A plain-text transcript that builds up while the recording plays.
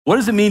What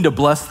does it mean to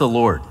bless the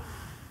Lord?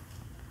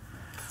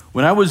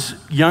 When I was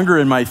younger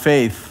in my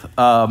faith,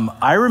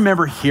 I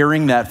remember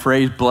hearing that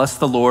phrase, bless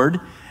the Lord,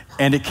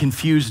 and it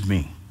confused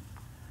me.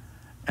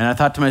 And I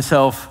thought to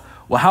myself,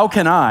 well, how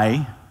can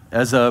I,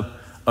 as a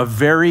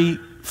very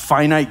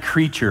finite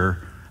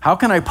creature, how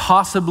can I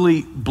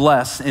possibly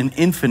bless an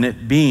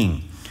infinite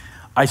being?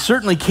 I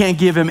certainly can't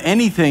give him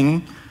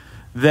anything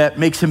that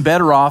makes him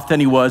better off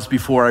than he was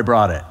before I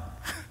brought it,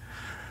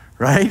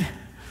 right?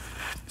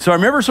 So I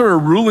remember sort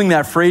of ruling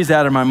that phrase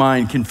out of my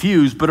mind,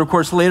 confused, but of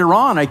course later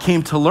on I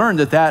came to learn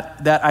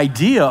that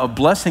idea of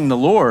blessing the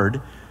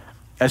Lord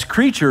as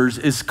creatures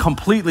is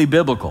completely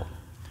biblical.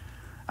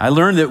 I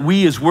learned that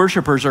we as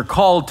worshipers are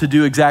called to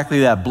do exactly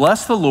that,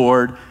 bless the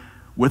Lord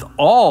with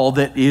all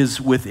that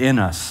is within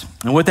us.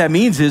 And what that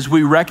means is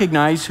we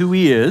recognize who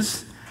he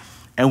is,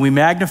 and we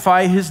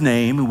magnify his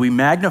name, and we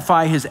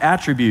magnify his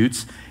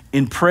attributes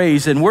in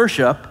praise and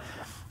worship.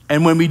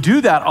 And when we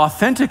do that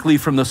authentically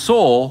from the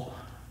soul,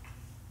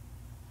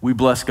 we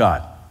bless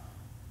God,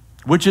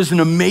 which is an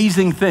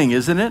amazing thing,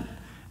 isn't it?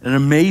 An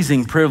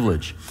amazing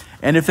privilege.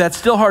 And if that's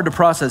still hard to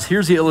process,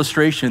 here's the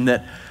illustration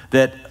that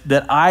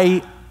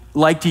I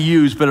like to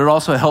use, but it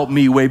also helped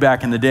me way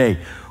back in the day.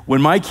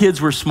 When my kids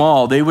were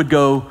small, they would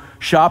go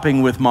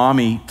shopping with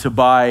mommy to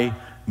buy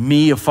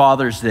me a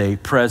Father's Day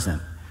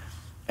present.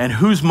 And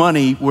whose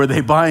money were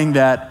they buying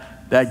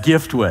that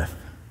gift with?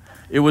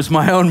 It was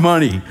my own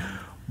money.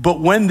 But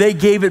when they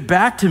gave it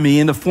back to me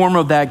in the form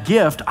of that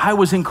gift, I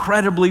was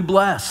incredibly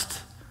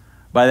blessed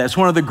by that. It's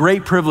one of the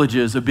great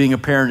privileges of being a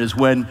parent is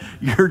when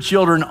your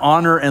children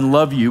honor and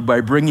love you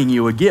by bringing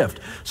you a gift.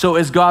 So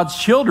as God's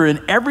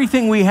children,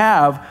 everything we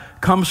have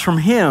comes from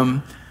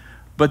him,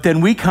 but then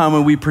we come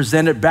and we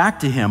present it back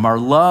to him, our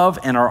love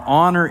and our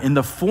honor in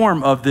the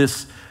form of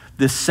this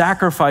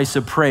sacrifice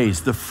of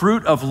praise, the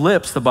fruit of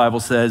lips, the Bible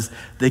says,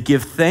 that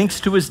give thanks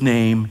to his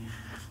name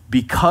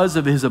because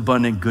of his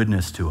abundant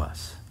goodness to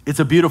us. It's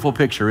a beautiful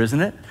picture,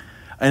 isn't it?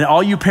 And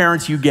all you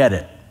parents, you get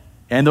it.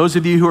 And those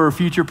of you who are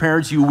future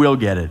parents, you will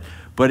get it.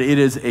 But it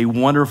is a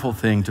wonderful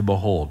thing to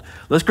behold.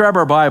 Let's grab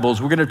our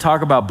Bibles. We're going to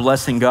talk about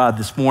blessing God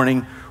this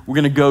morning. We're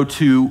going to go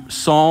to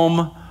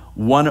Psalm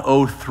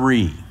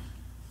 103.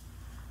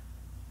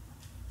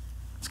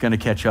 It's going to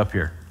catch up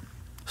here.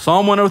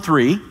 Psalm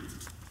 103.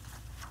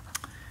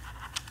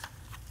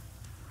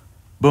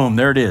 Boom,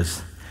 there it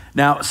is.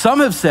 Now,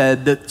 some have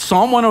said that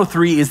Psalm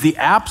 103 is the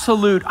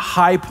absolute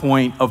high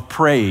point of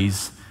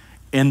praise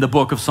in the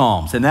book of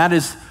Psalms. And that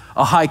is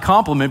a high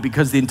compliment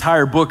because the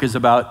entire book is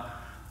about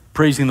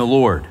praising the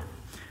Lord.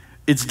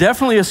 It's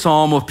definitely a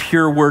psalm of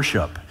pure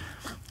worship.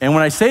 And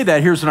when I say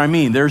that, here's what I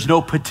mean. There's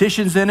no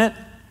petitions in it.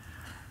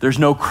 There's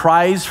no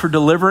cries for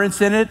deliverance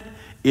in it.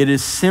 It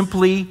is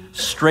simply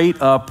straight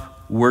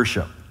up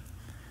worship.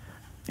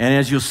 And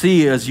as you'll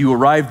see as you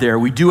arrive there,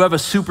 we do have a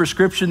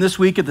superscription this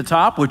week at the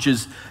top, which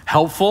is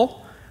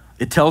helpful.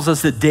 It tells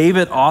us that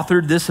David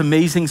authored this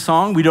amazing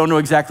song. We don't know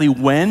exactly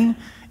when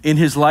in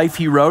his life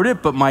he wrote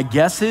it, but my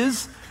guess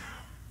is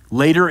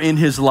later in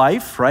his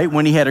life, right?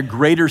 When he had a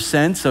greater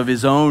sense of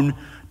his own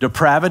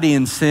depravity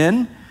and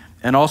sin,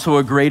 and also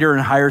a greater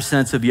and higher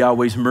sense of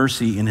Yahweh's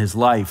mercy in his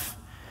life.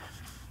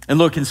 And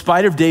look, in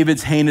spite of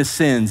David's heinous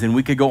sins, and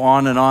we could go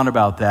on and on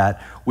about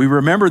that, we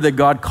remember that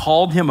God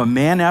called him a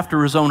man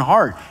after his own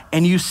heart.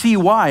 And you see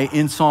why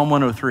in Psalm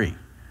 103,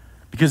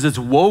 because it's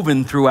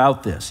woven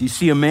throughout this. You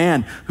see a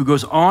man who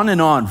goes on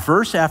and on,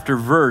 verse after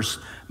verse,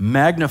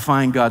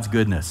 magnifying God's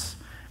goodness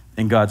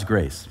and God's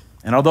grace.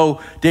 And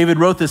although David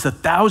wrote this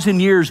 1,000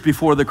 years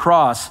before the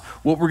cross,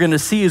 what we're going to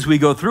see as we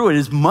go through it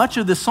is much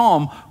of the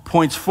psalm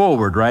points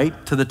forward,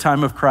 right, to the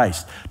time of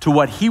Christ, to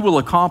what he will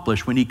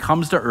accomplish when he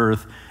comes to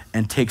earth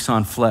and takes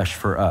on flesh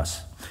for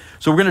us.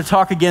 So we're going to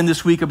talk again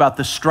this week about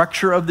the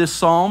structure of this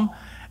psalm.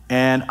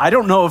 And I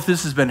don't know if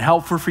this has been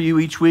helpful for you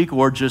each week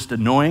or just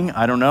annoying.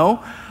 I don't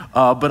know.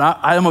 But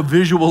I am a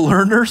visual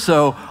learner,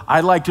 so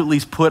I like to at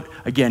least put,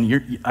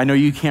 again, I know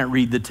you can't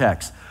read the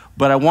text,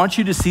 but I want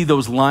you to see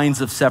those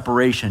lines of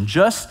separation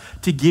just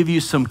to give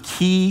you some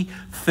key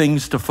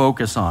things to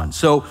focus on.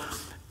 So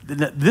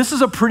this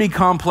is a pretty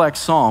complex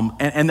psalm,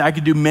 and I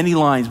could do many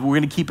lines, but we're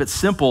going to keep it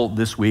simple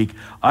this week.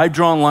 I've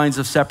drawn lines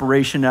of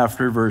separation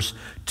after verse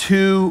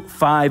 2,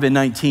 5, and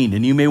 19,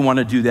 and you may want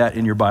to do that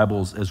in your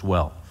Bibles as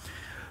well.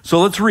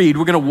 So let's read.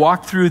 We're going to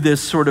walk through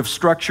this sort of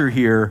structure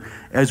here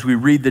as we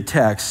read the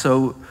text.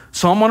 So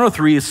Psalm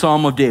 103 is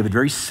Psalm of David,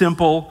 very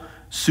simple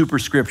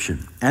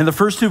superscription. And the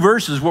first two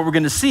verses, what we're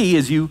going to see,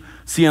 as you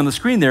see on the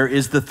screen there,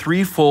 is the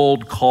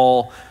threefold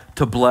call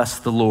to bless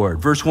the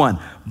Lord. Verse 1,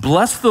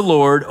 bless the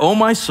Lord, O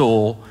my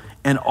soul,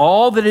 and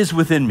all that is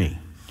within me.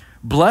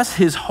 Bless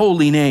his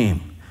holy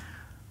name.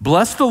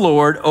 Bless the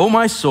Lord, O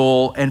my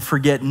soul, and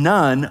forget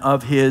none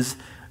of his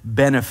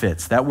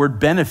benefits. That word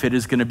benefit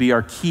is going to be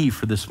our key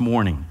for this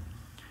morning.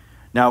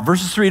 Now,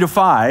 verses 3 to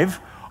 5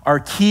 are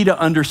key to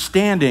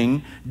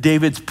understanding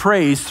David's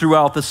praise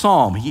throughout the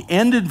psalm. He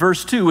ended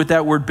verse 2 with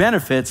that word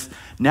benefits.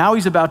 Now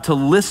he's about to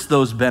list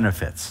those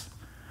benefits.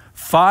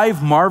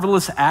 5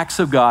 marvelous acts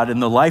of God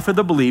in the life of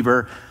the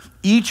believer,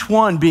 each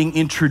one being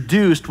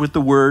introduced with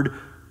the word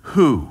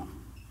who,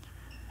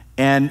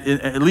 and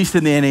at least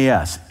in the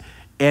NAS.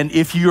 And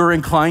if you're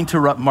inclined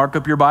to mark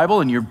up your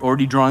Bible and you're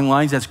already drawing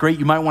lines, that's great.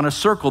 You might want to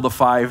circle the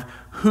 5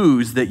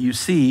 who's that you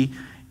see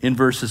in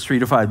verses 3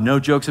 to 5. No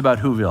jokes about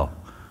Whoville.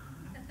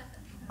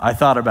 I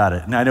thought about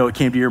it, and I know it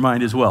came to your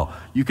mind as well.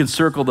 You can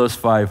circle those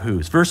 5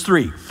 who's. Verse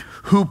 3,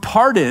 who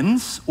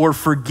pardons or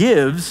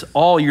forgives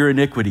all your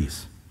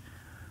iniquities,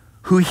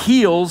 who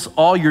heals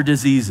all your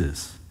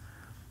diseases,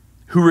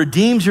 who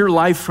redeems your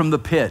life from the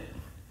pit,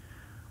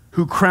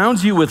 who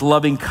crowns you with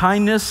loving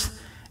kindness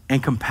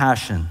and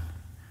compassion,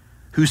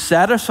 who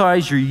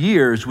satisfies your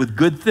years with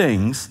good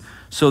things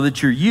so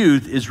that your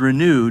youth is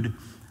renewed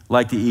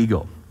like the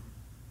eagle.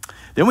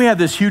 Then we have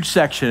this huge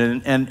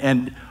section,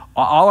 and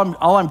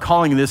all I'm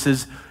calling this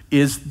is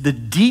the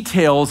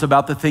details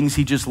about the things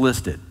he just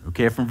listed,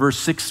 okay, from verse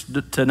 6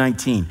 to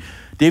 19.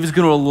 David's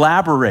going to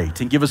elaborate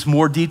and give us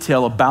more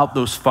detail about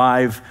those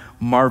 5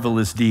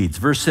 marvelous deeds.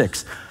 Verse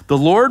 6, the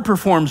Lord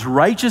performs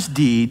righteous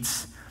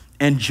deeds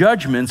and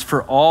judgments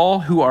for all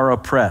who are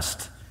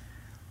oppressed.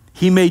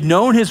 He made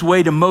known his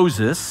way to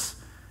Moses,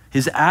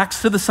 his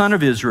acts to the son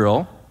of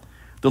Israel.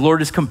 The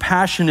Lord is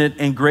compassionate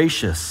and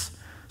gracious,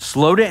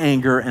 slow to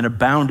anger and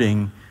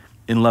abounding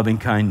in loving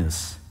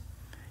kindness.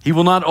 He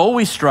will not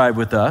always strive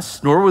with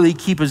us, nor will he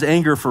keep his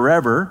anger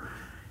forever.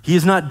 He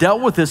has not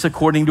dealt with us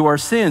according to our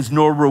sins,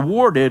 nor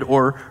rewarded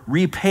or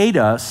repaid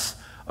us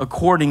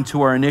according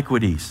to our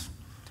iniquities.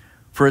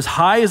 For as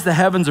high as the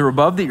heavens are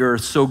above the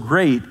earth, so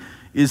great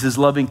is his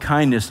loving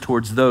kindness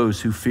towards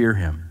those who fear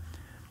him.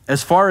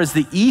 As far as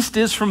the east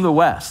is from the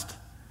west,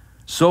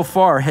 so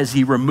far has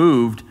he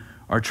removed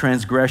our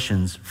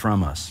transgressions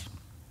from us.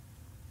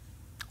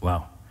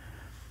 Wow.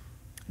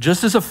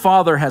 Just as a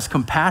father has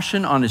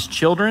compassion on his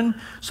children,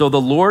 so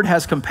the Lord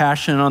has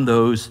compassion on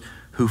those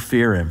who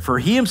fear him. For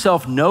he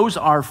himself knows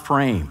our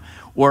frame,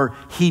 or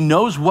he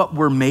knows what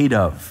we're made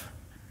of.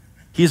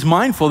 He is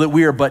mindful that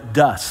we are but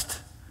dust.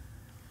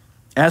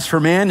 As for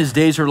man, his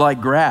days are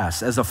like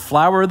grass. As a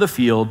flower of the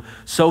field,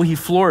 so he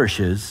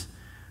flourishes.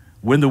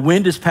 When the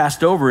wind has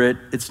passed over it,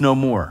 it's no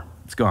more.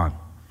 It's gone.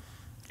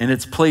 And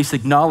its place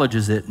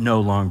acknowledges it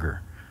no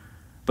longer.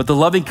 But the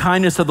loving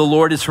kindness of the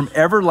Lord is from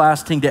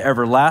everlasting to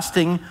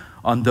everlasting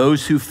on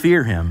those who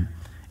fear him,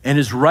 and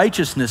his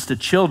righteousness to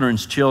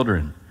children's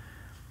children.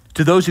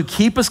 To those who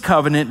keep his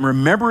covenant and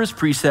remember his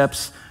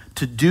precepts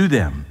to do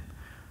them.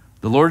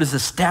 The Lord has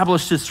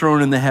established his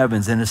throne in the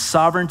heavens, and his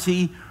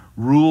sovereignty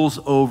rules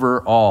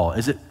over all.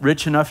 Is it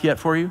rich enough yet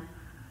for you?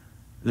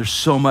 There's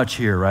so much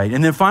here, right?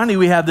 And then finally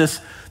we have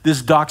this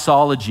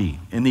doxology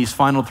in these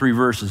final 3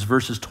 verses,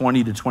 verses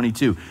 20 to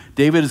 22.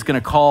 David is going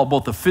to call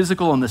both the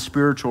physical and the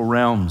spiritual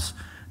realms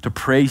to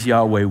praise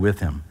Yahweh with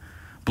him.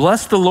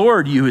 Bless the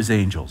Lord, you his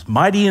angels,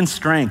 mighty in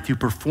strength, who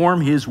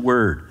perform his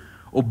word,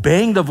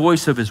 obeying the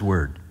voice of his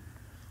word.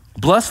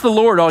 Bless the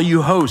Lord, all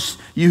you hosts,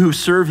 you who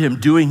serve him,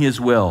 doing his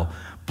will.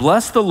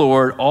 Bless the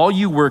Lord, all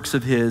you works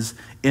of his,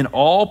 in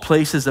all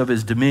places of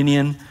his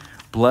dominion.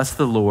 Bless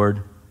the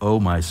Lord, O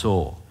my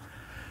soul.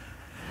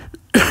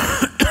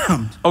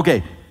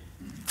 Okay,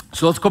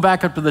 so let's go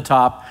back up to the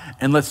top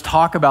and let's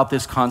talk about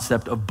this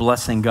concept of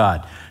blessing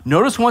God.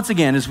 Notice once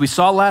again, as we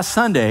saw last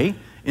Sunday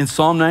in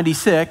Psalm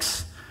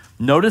 96,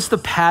 notice the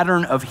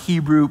pattern of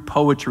Hebrew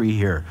poetry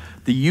here,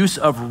 the use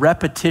of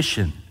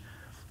repetition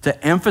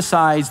to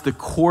emphasize the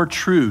core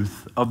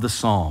truth of the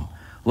psalm.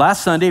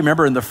 Last Sunday,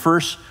 remember in the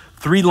first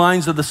 3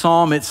 lines of the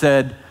psalm, it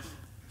said,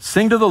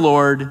 sing to the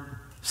Lord,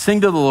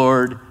 sing to the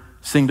Lord,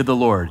 sing to the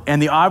Lord. And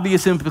the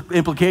obvious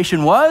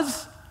implication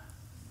was,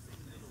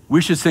 we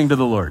should sing to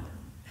the Lord.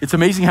 It's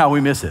amazing how we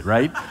miss it,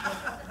 right?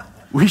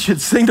 We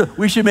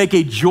should make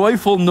a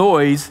joyful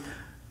noise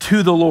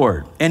to the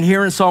Lord. And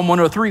here in Psalm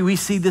 103, we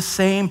see the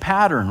same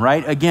pattern,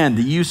 right? Again,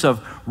 the use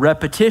of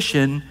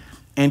repetition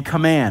and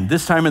command.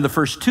 This time in the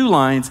first 2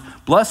 lines,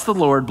 bless the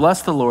Lord,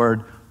 bless the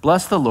Lord,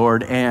 bless the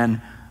Lord, and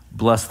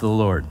bless the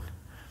Lord.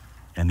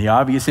 And the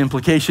obvious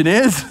implication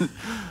is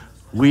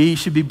we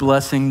should be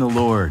blessing the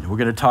Lord. We're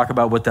going to talk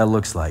about what that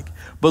looks like.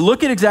 But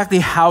look at exactly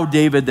how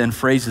David then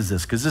phrases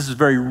this, because this is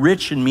very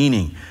rich in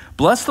meaning.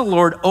 Bless the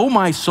Lord, O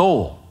my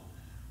soul,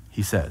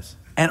 he says,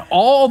 and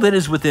all that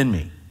is within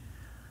me.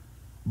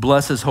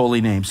 Bless his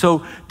holy name.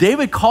 So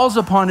David calls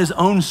upon his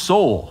own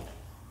soul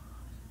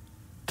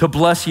to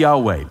bless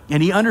Yahweh.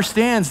 And he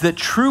understands that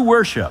true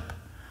worship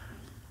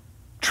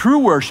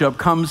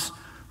comes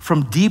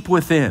from deep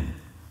within.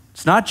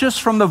 It's not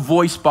just from the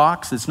voice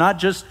box. It's not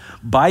just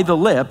by the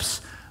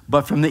lips,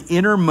 but from the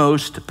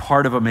innermost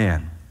part of a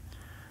man.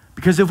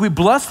 Because if we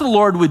bless the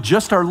Lord with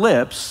just our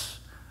lips,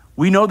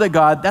 we know that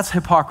God, that's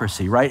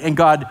hypocrisy, right? And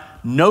God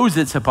knows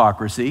it's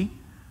hypocrisy.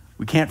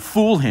 We can't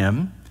fool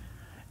him.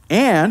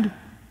 And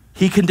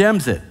he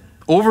condemns it.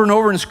 Over and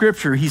over in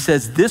Scripture, he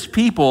says, this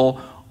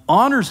people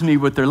honors me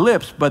with their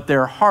lips, but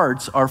their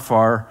hearts are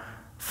far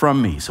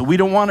from me. So we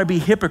don't want to be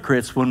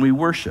hypocrites when we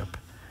worship.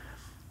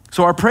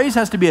 So our praise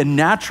has to be a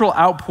natural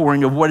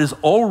outpouring of what is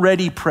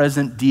already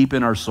present deep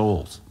in our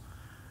souls.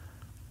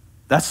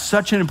 That's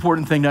such an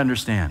important thing to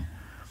understand.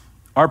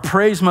 Our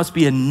praise must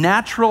be a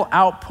natural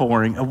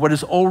outpouring of what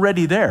is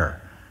already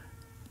there.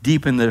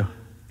 deep in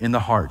the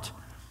heart.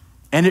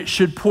 And it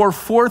should pour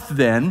forth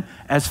then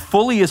as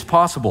fully as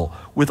possible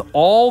with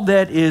all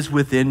that is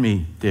within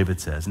me,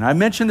 David says. And I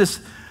mentioned this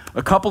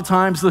a couple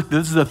times. Look,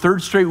 this is the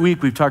third straight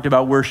week we've talked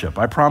about worship.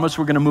 I promise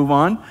we're going to move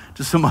on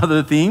to some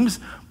other themes,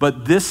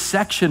 but this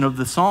section of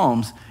the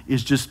Psalms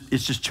is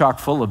just chock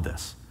full of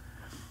this.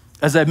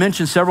 As I've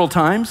mentioned several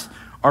times,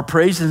 our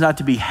praise is not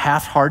to be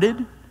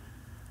half-hearted,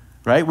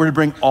 right? We're to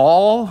bring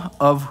all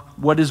of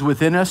what is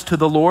within us to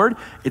the Lord.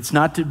 It's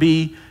not to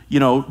be,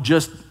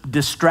 just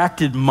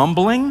distracted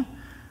mumbling.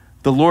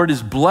 The Lord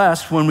is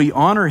blessed when we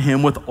honor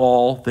him with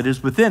all that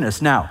is within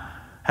us. Now,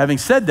 having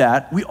said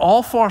that, we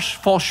all fall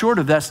short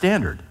of that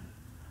standard.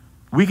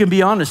 We can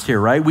be honest here,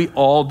 right? We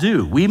all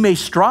do. We may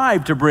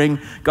strive to bring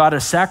God a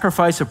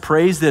sacrifice of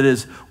praise that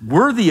is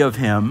worthy of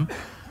him,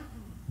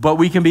 but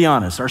we can be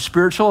honest. Our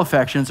spiritual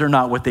affections are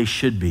not what they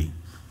should be.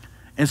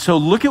 And so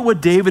look at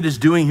what David is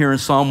doing here in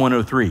Psalm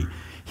 103.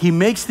 He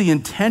makes the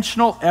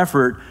intentional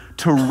effort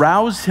to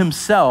rouse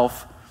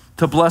himself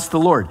to bless the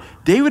Lord.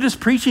 David is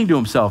preaching to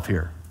himself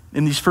here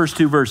in these first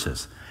two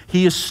verses.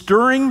 He is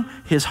stirring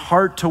his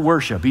heart to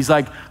worship. He's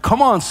like,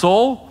 come on,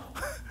 soul.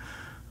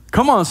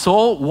 Come on,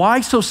 soul.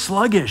 Why so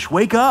sluggish?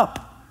 Wake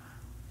up.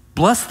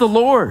 Bless the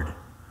Lord.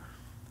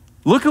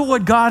 Look at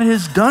what God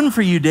has done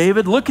for you,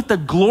 David. Look at the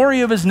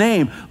glory of his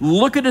name.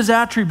 Look at his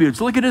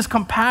attributes. Look at his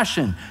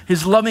compassion,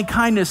 his loving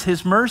kindness,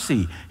 his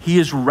mercy. He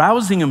is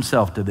rousing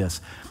himself to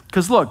this.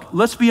 Because look,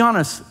 let's be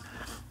honest.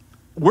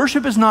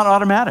 Worship is not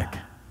automatic.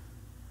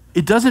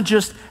 It doesn't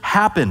just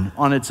happen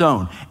on its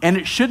own. And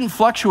it shouldn't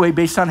fluctuate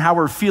based on how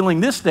we're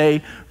feeling this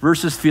day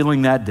versus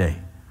feeling that day,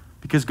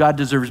 because God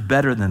deserves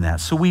better than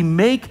that. So we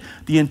make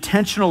the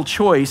intentional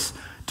choice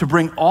to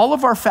bring all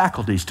of our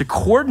faculties, to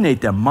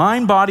coordinate them,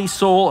 mind, body,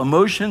 soul,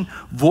 emotion,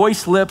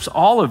 voice, lips,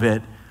 all of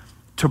it,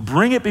 to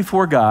bring it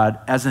before God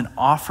as an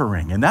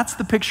offering. And that's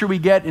the picture we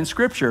get in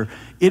Scripture.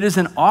 It is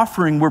an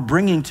offering we're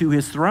bringing to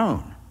his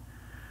throne.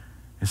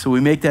 And so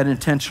we make that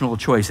intentional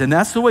choice. And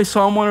that's the way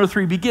Psalm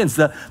 103 begins.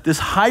 This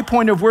high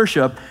point of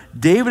worship,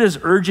 David is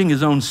urging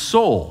his own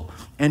soul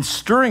and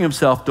stirring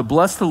himself to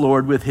bless the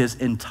Lord with his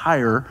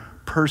entire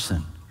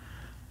person.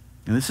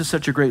 And this is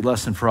such a great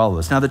lesson for all of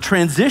us. Now, the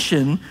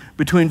transition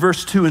between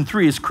verse 2 and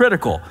 3 is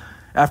critical.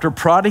 After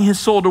prodding his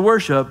soul to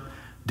worship,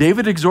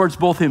 David exhorts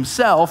both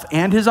himself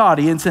and his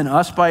audience, and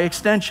us by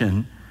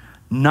extension,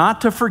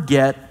 not to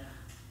forget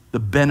the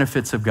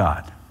benefits of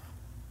God.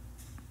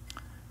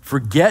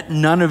 Forget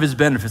none of his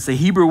benefits. The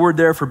Hebrew word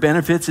there for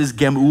benefits is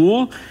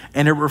gemul,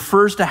 and it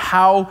refers to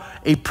how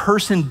a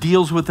person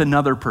deals with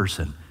another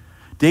person.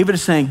 David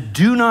is saying,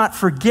 do not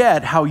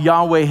forget how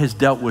Yahweh has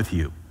dealt with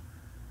you.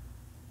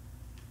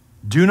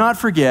 Do not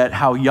forget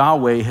how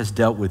Yahweh has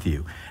dealt with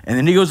you. And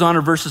then he goes on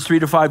in verses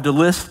 3-5 to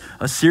list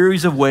a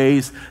series of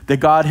ways that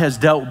God has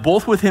dealt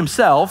both with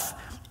himself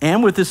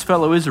and with his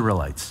fellow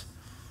Israelites.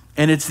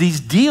 And it's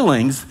these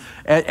dealings,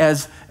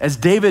 as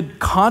David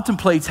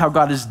contemplates how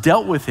God has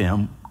dealt with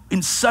him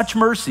in such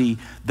mercy,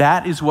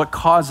 that is what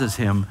causes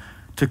him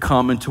to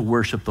come and to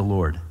worship the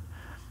Lord.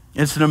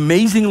 It's an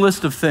amazing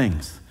list of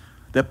things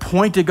that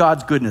point to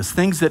God's goodness,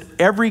 things that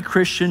every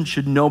Christian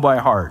should know by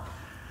heart.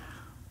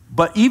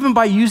 But even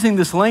by using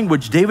this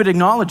language, David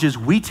acknowledges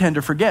we tend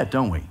to forget,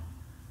 don't we?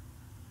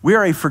 We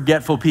are a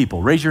forgetful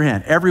people. Raise your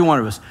hand, every one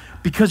of us,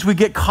 because we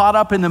get caught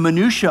up in the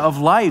minutia of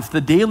life, the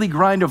daily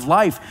grind of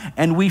life,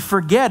 and we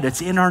forget.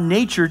 It's in our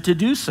nature to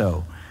do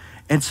so.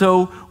 And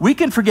so we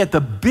can forget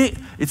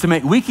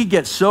we could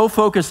get so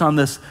focused on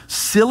this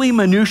silly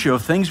minutia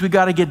of things we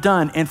got to get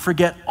done and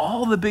forget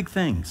all the big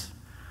things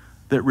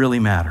that really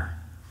matter.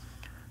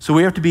 So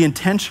we have to be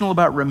intentional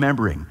about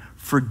remembering.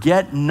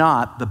 Forget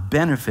not the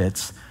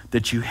benefits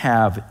that you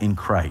have in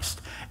Christ.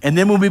 And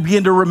then when we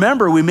begin to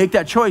remember, we make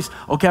that choice.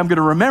 Okay, I'm going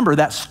to remember.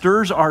 That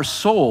stirs our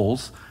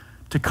souls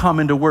to come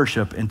into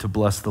worship and to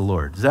bless the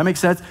Lord. Does that make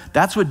sense?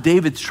 That's what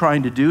David's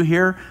trying to do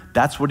here.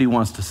 That's what he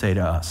wants to say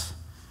to us.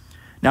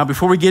 Now,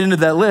 before we get into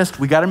that list,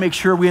 we got to make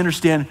sure we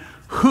understand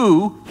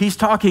who he's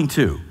talking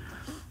to,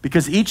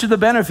 because each of the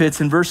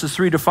benefits in verses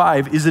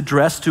 3-5 is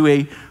addressed to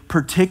a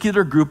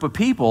particular group of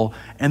people,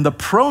 and the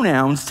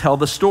pronouns tell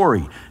the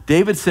story.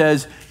 David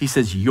says,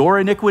 your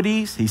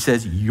iniquities, he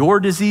says your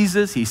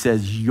diseases, he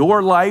says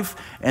your life,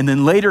 and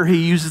then later he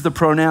uses the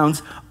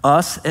pronouns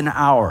us and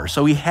our.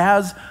 So he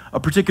has a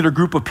particular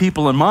group of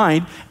people in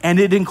mind,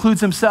 and it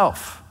includes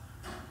himself,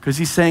 because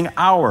he's saying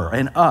our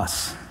and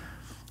us.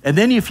 And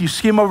then if you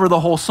skim over the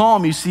whole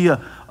psalm, you see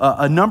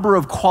a number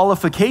of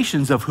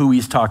qualifications of who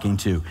he's talking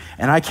to.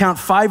 And I count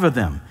 5 of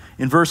them.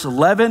 In verse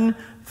 11,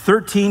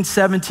 13,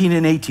 17,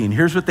 and 18,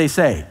 here's what they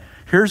say.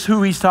 Here's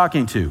who he's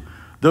talking to.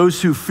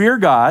 Those who fear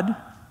God,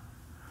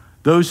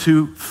 those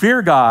who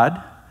fear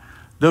God,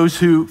 those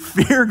who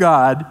fear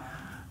God,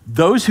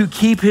 those who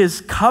keep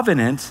his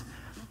covenant,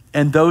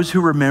 and those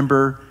who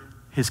remember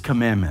his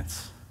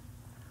commandments.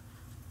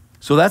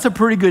 So that's a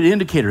pretty good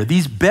indicator.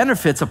 These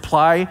benefits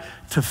apply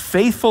to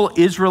faithful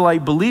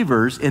Israelite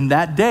believers in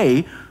that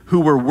day who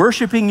were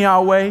worshiping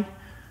Yahweh,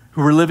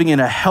 who were living in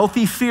a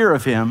healthy fear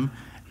of him,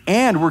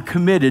 and were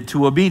committed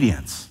to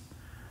obedience.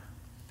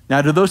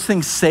 Now, do those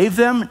things save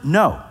them?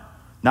 No.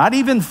 Not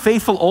even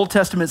faithful Old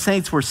Testament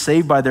saints were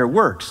saved by their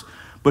works.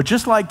 But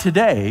just like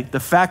today,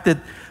 the fact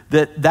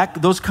that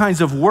those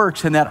kinds of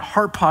works and that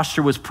heart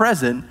posture was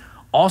present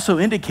also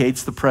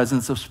indicates the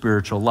presence of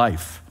spiritual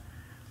life.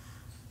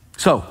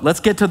 So let's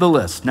get to the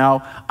list.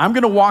 Now, I'm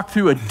going to walk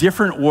through a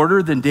different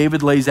order than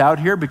David lays out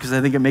here because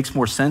I think it makes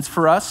more sense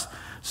for us.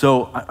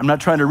 So I'm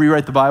not trying to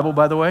rewrite the Bible,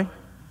 by the way,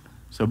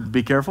 so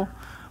be careful.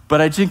 But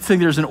I just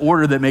think there's an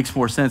order that makes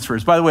more sense for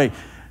us. By the way,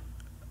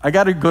 I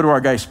got to go to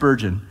our guy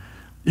Spurgeon.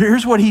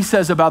 Here's what he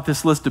says about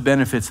this list of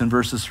benefits in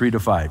verses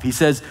 3-5. He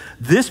says,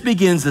 this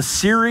begins a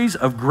series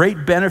of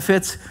great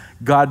benefits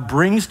God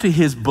brings to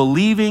his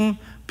believing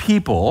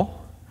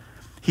people.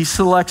 He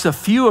selects a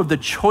few of the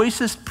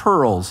choicest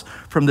pearls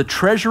from the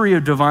treasury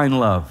of divine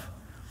love,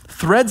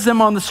 threads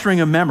them on the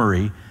string of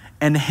memory,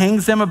 and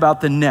hangs them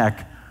about the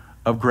neck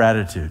of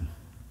gratitude.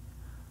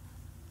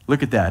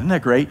 Look at that, isn't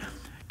that great?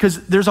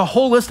 Because there's a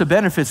whole list of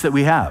benefits that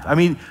we have. I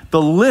mean,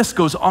 the list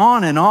goes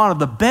on and on of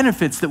the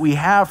benefits that we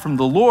have from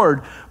the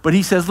Lord, but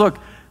he says, look,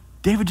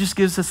 David just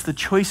gives us the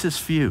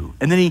choicest few.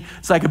 And then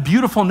it's like a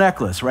beautiful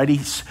necklace, right?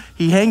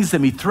 He hangs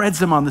them, he threads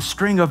them on the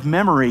string of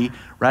memory,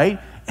 right?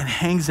 And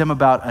hangs them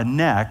about a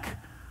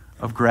neck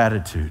of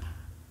gratitude.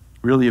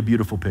 Really a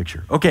beautiful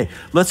picture. Okay,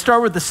 let's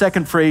start with the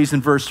second phrase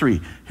in verse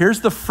 3. Here's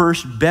the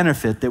first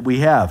benefit that we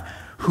have.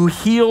 Who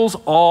heals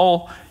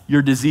all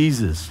your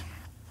diseases.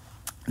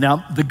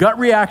 Now, the gut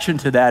reaction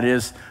to that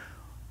is,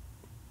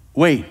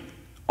 wait,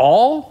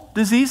 all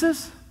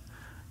diseases?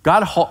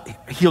 God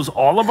heals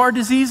all of our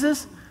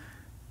diseases?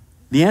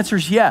 The answer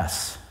is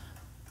yes.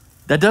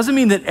 That doesn't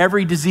mean that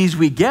every disease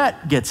we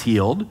get gets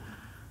healed,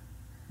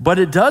 but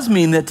it does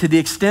mean that to the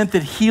extent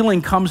that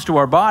healing comes to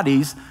our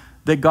bodies,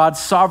 that God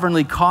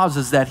sovereignly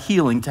causes that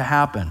healing to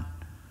happen.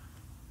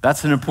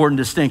 That's an important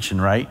distinction,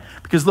 right?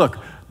 Because look,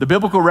 the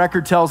biblical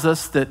record tells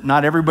us that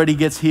not everybody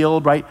gets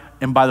healed, right?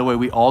 And by the way,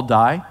 we all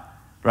die.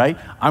 Right?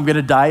 I'm going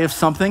to die of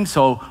something,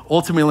 so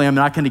ultimately I'm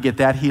not going to get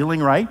that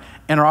healing, right?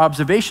 And our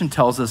observation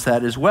tells us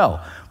that as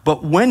well.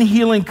 But when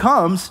healing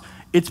comes,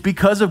 it's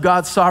because of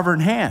God's sovereign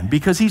hand,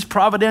 because he's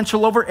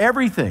providential over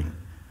everything.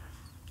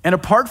 And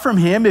apart from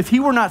him, if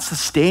he were not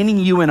sustaining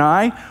you and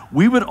I,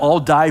 we would all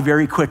die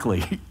very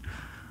quickly.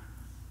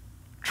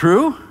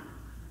 True?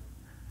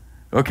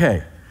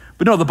 Okay.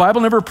 But no, the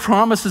Bible never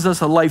promises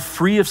us a life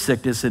free of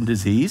sickness and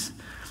disease.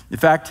 In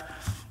fact,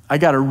 I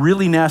got a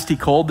really nasty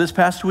cold this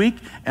past week,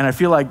 and I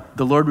feel like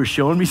the Lord was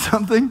showing me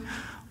something.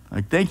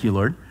 Like, thank you,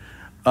 Lord.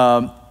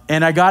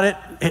 And I got it.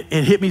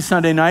 It hit me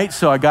Sunday night,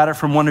 so I got it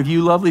from one of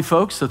you lovely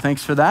folks, so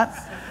thanks for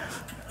that.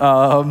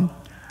 But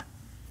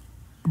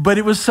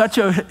it was such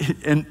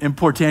and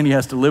poor Tanny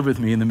has to live with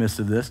me in the midst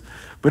of this,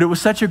 but it was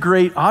such a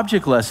great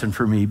object lesson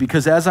for me,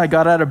 because as I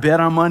got out of bed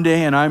on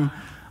Monday and I'm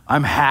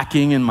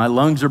hacking and my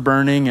lungs are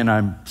burning and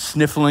I'm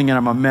sniffling and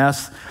I'm a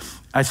mess,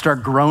 I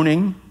start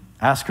groaning,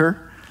 ask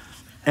her.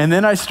 And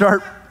then I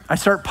start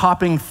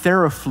popping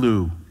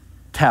Theraflu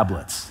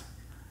tablets,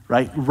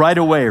 right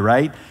away,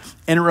 right?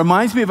 And it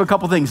reminds me of a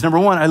couple things. Number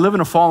one, I live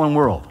in a fallen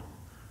world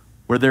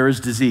where there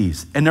is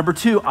disease. And number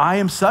two, I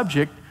am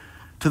subject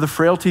to the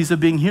frailties of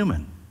being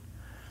human.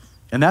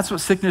 And that's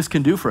what sickness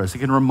can do for us. It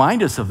can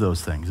remind us of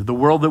those things, of the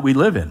world that we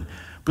live in.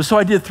 But so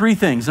I did three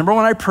things. Number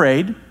one, I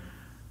prayed,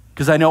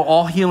 because I know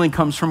all healing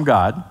comes from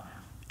God.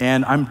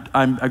 And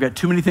I've got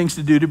too many things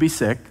to do to be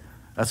sick.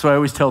 That's what I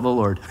always tell the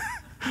Lord.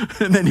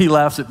 And then he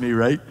laughs at me,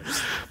 right?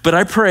 But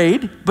I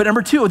prayed. But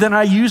number two, then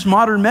I used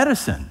modern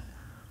medicine.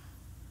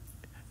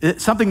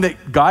 It's something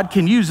that God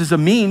can use as a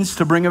means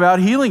to bring about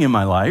healing in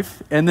my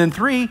life. And then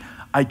three,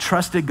 I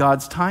trusted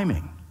God's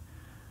timing.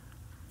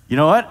 You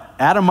know what?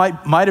 Adam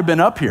might have been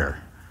up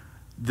here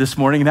this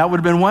morning, and that would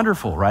have been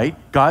wonderful, right?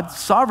 God's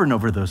sovereign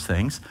over those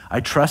things. I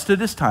trusted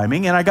his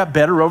timing, and I got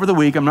better over the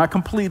week. I'm not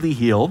completely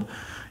healed,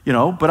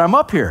 but I'm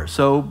up here.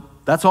 So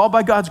that's all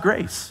by God's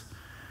grace.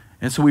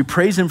 And so we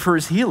praise him for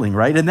his healing,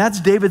 right? And that's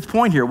David's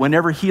point here.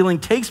 Whenever healing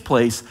takes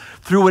place,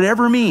 through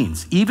whatever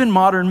means, even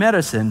modern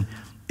medicine,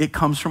 it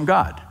comes from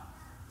God.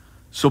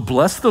 So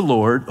bless the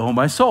Lord, oh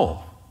my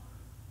soul.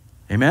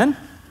 Amen?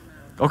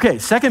 Okay,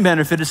 second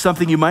benefit is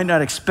something you might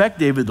not expect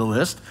David to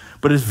list,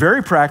 but is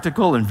very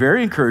practical and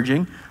very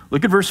encouraging.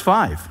 Look at verse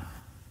 5.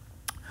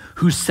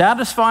 Who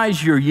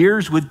satisfies your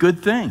years with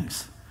good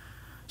things,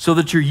 so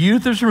that your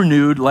youth is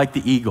renewed like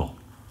the eagle.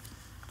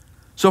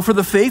 So for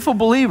the faithful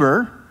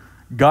believer,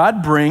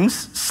 God brings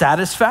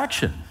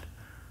satisfaction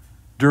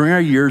during our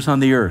years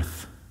on the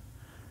earth.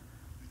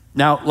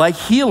 Now, like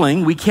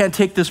healing, we can't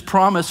take this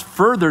promise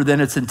further than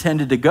it's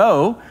intended to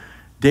go.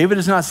 David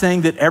is not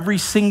saying that every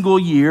single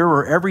year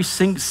or every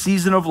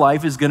season of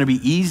life is going to be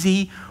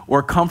easy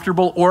or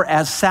comfortable or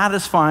as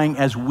satisfying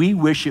as we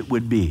wish it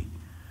would be,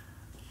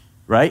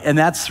 right? And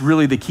that's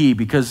really the key,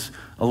 because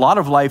a lot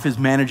of life is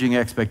managing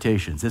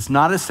expectations. It's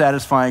not as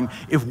satisfying.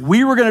 If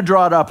we were going to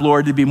draw it up,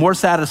 Lord, it'd be more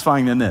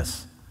satisfying than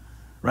this.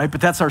 Right?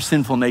 But that's our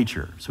sinful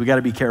nature, so we got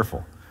to be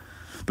careful.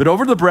 But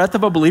over the breadth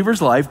of a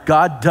believer's life,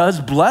 God does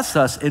bless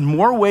us in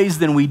more ways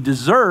than we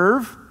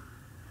deserve.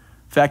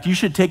 In fact, you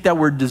should take that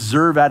word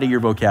deserve out of your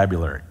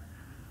vocabulary.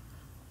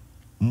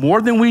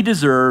 more than we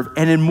deserve,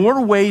 and in more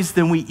ways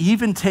than we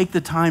even take the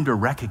time to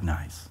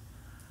recognize.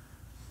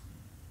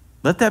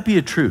 Let that be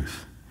a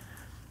truth.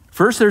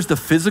 First, there's the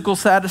physical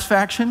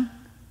satisfaction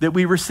that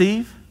we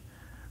receive,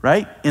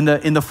 right? In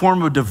the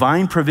form of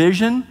divine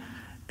provision.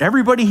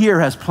 Everybody here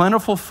has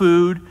plentiful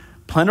food,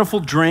 plentiful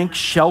drink,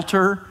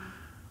 shelter,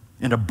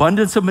 an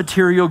abundance of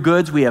material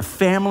goods. We have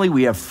family,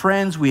 we have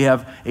friends, we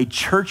have a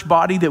church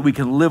body that we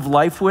can live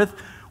life with.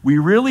 We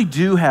really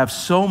do have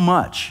so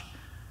much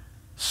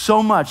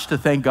to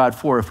thank God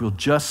for if we'll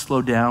just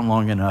slow down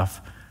long enough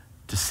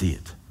to see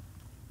it.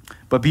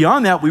 But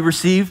beyond that, we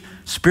receive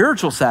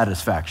spiritual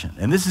satisfaction.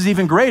 And this is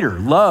even greater: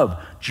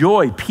 love,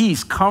 joy,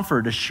 peace,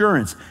 comfort,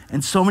 assurance,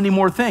 and so many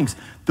more things.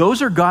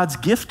 Those are God's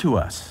gift to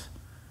us.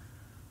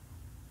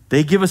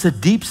 They give us a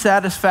deep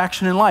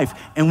satisfaction in life.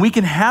 And we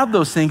can have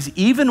those things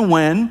even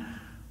when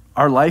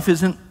our life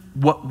isn't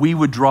what we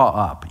would draw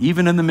up,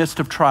 even in the midst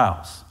of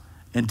trials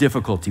and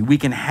difficulty. We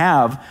can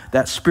have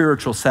that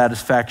spiritual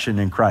satisfaction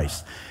in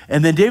Christ.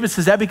 And then David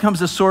says that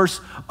becomes a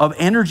source of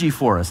energy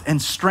for us and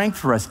strength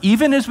for us,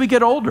 even as we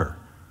get older.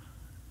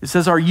 It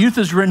says our youth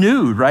is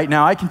renewed. Right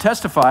now, I can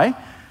testify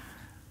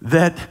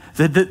that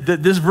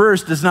this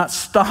verse does not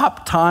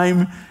stop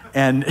time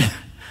and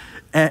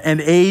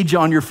age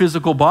on your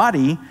physical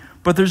body,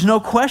 but there's no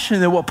question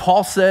that what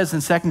Paul says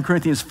in 2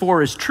 Corinthians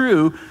 4 is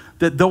true,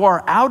 that though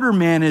our outer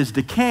man is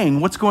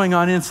decaying, what's going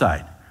on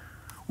inside?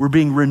 We're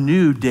being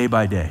renewed day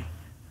by day.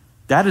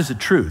 That is the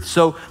truth.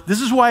 So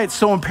this is why it's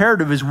so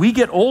imperative as we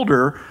get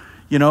older,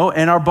 and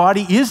our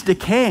body is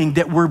decaying,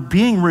 that we're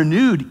being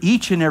renewed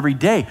each and every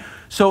day.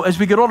 So as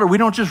we get older, we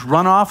don't just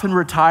run off and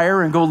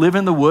retire and go live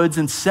in the woods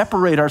and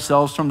separate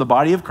ourselves from the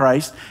body of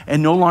Christ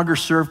and no longer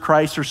serve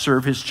Christ or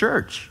serve his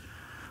church.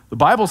 The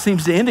Bible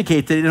seems to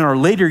indicate that in our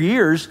later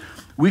years,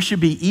 we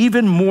should be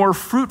even more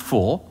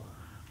fruitful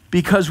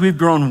because we've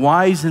grown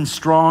wise and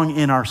strong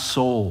in our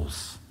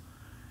souls.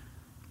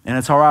 And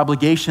it's our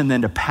obligation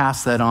then to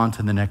pass that on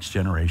to the next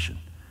generation.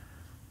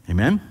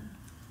 Amen?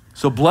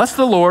 So bless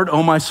the Lord,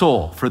 O my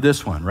soul, for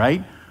this one,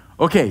 right?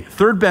 Okay,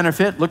 third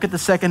benefit, look at the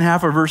second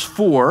half of verse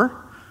 4.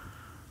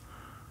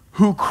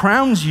 Who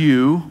crowns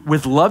you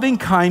with loving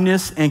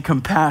kindness and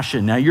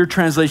compassion. Now your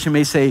translation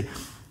may say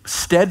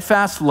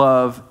steadfast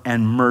love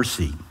and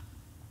mercy.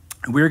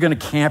 We're going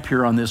to camp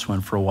here on this one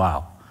for a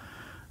while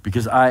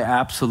because I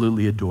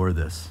absolutely adore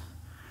this.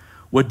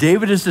 What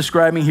David is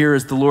describing here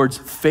is the Lord's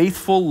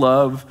faithful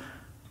love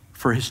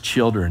for his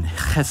children.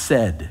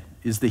 Chesed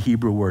is the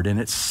Hebrew word, and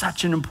it's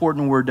such an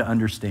important word to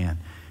understand.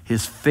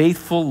 His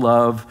faithful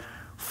love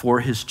for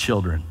his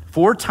children.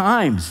 4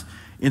 times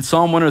in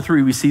Psalm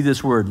 103, we see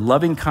this word,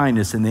 loving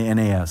kindness, in the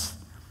NAS.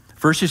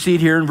 First, you see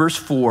it here in verse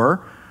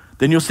 4.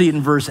 Then you'll see it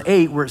in verse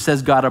 8, where it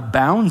says God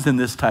abounds in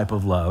this type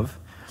of love.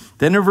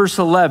 Then in verse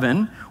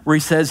 11, where he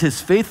says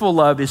his faithful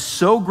love is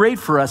so great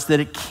for us that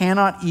it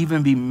cannot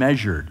even be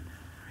measured.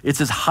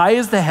 It's as high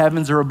as the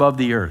heavens are above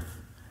the earth.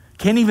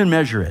 Can't even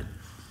measure it.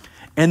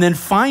 And then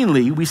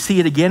finally, we see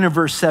it again in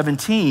verse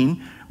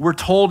 17. We're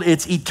told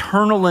it's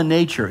eternal in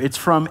nature. It's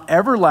from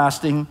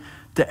everlasting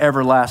to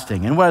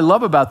everlasting. And what I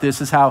love about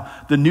this is how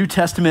the New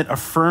Testament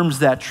affirms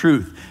that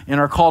truth. In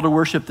our call to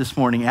worship this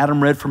morning,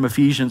 Adam read from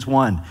Ephesians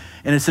 1.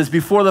 And it says,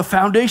 before the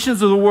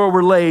foundations of the world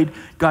were laid,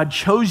 God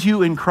chose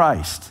you in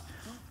Christ.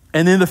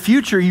 And in the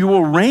future, you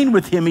will reign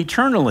with him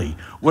eternally.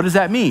 What does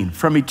that mean?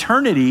 From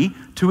eternity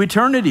to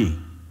eternity.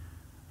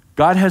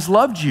 God has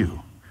loved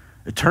you.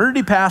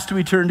 Eternity past to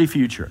eternity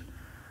future.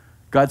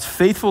 God's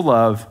faithful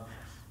love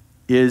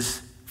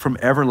is from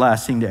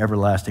everlasting to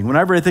everlasting.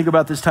 Whenever I think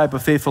about this type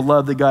of faithful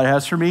love that God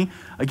has for me,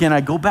 again,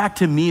 I go back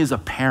to me as a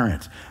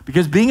parent.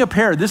 Because being a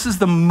parent, this is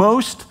the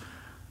most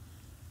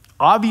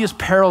obvious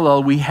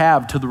parallel we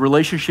have to the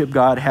relationship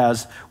God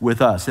has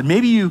with us. And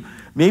maybe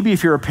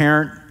if you're a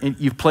parent and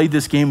you've played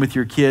this game with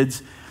your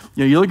kids,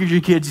 you look at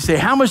your kids, you say,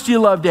 how much do you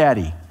love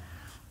daddy?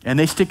 And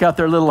they stick out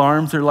their little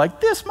arms, they're like,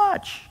 this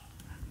much.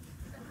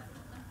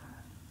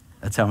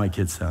 That's how my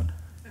kids sound.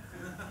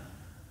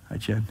 Hi,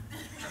 Jen.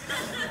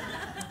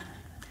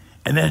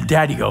 And then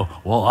daddy go,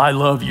 well, I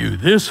love you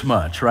this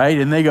much, right?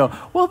 And they go,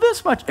 well,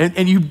 this much.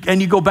 And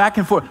you go back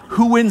and forth.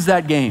 Who wins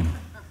that game?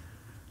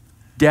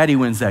 Daddy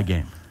wins that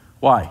game.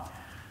 Why?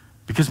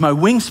 Because my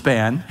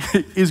wingspan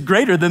is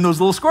greater than those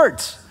little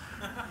squirts,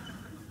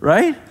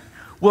 right?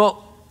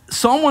 Well,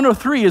 Psalm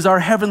 103 is our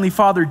Heavenly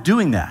Father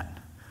doing that,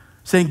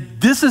 saying,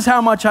 this is how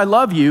much I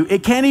love you.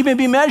 It can't even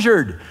be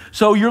measured.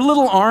 So your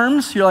little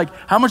arms, you're like,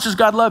 how much does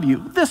God love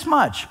you? This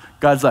much.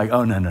 God's like,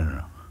 oh,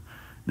 no.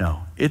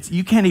 No,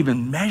 you can't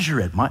even measure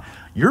it.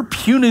 Your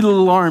puny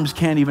little arms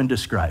can't even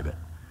describe it.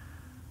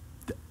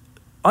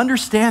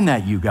 Understand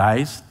that, you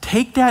guys.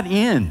 Take that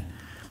in.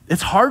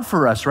 It's hard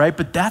for us, right?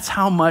 But that's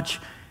how much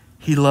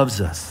he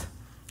loves us.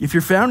 If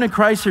you're found in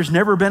Christ, there's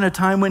never been a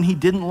time when he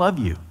didn't love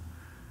you.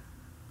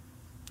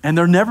 And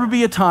there'll never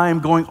be a time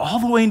going all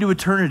the way into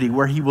eternity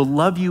where he will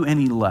love you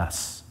any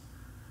less.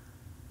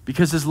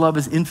 Because his love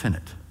is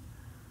infinite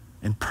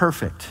and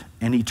perfect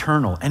and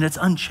eternal, and it's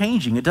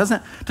unchanging. It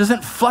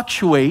doesn't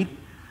fluctuate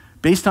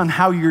based on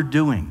how you're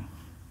doing.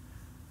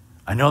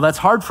 I know that's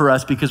hard for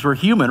us because we're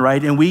human,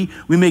 right? And we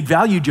make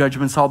value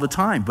judgments all the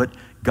time, but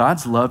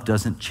God's love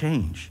doesn't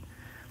change.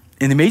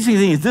 And the amazing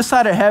thing is this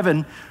side of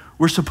heaven,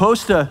 we're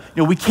supposed to,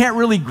 we can't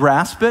really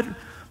grasp it,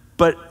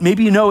 but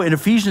maybe in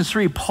Ephesians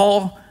 3,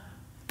 Paul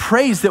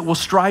prays that we'll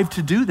strive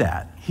to do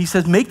that. He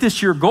says, make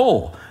this your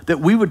goal, that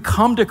we would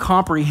come to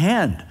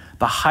comprehend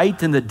the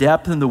height and the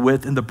depth and the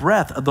width and the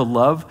breadth of the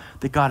love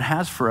that God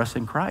has for us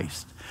in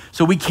Christ.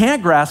 So we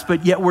can't grasp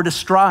it, yet we're to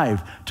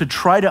strive to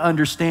try to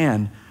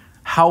understand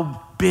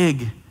how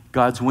big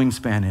God's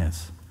wingspan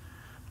is,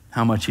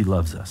 how much he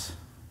loves us.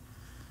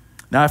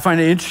 Now, I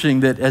find it interesting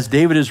that as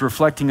David is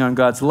reflecting on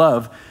God's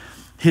love,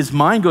 his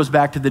mind goes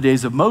back to the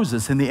days of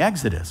Moses in the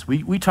Exodus.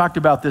 We talked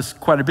about this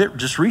quite a bit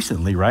just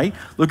recently, right?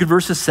 Look at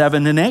verses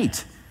 7 and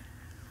 8.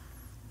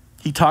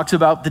 He talks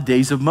about the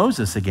days of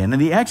Moses again in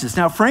the Exodus.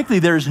 Now, frankly,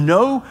 there's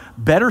no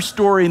better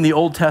story in the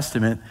Old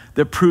Testament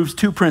that proves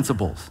two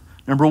principles.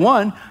 Number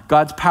one,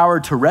 God's power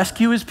to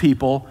rescue his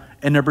people.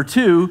 And number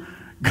two,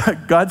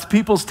 God's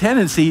people's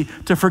tendency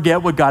to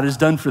forget what God has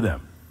done for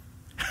them.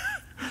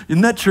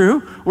 Isn't that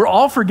true? We're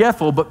all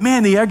forgetful, but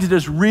man, the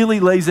Exodus really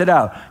lays it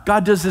out.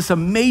 God does this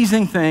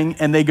amazing thing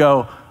and they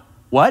go,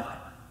 what?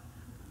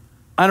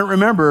 I don't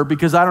remember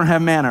because I don't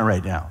have manna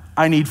right now.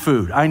 I need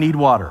food. I need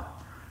water.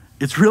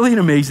 It's really an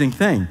amazing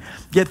thing.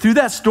 Yet through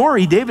that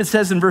story, David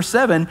says in verse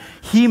 7,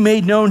 he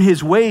made known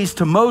his ways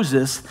to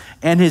Moses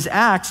and his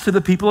acts to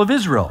the people of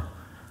Israel.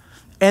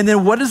 And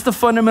then what is the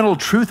fundamental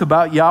truth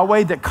about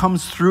Yahweh that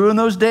comes through in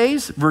those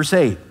days? Verse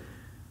 8.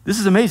 This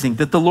is amazing,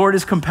 that the Lord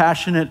is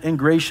compassionate and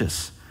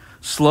gracious,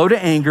 slow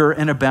to anger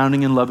and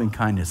abounding in loving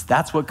kindness.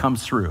 That's what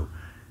comes through.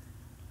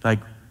 Like,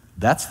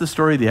 that's the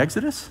story of the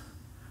Exodus?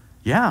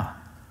 Yeah.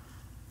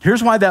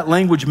 Here's why that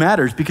language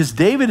matters, because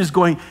David is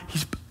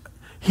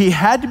he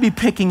had to be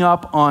picking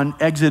up on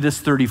Exodus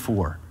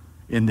 34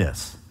 in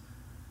this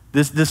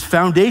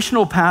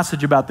foundational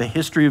passage about the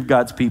history of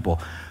God's people.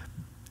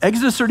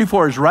 Exodus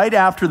 34 is right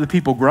after the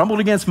people grumbled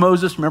against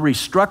Moses. Remember, he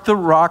struck the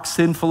rock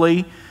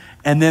sinfully,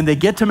 and then they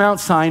get to Mount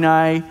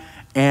Sinai,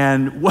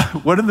 and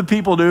what do the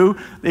people do?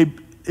 They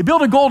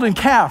build a golden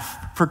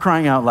calf, for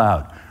crying out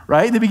loud,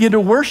 right? They begin to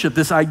worship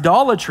this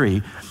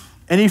idolatry.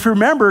 And if you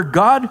remember,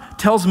 God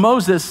tells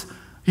Moses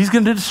he's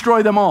going to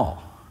destroy them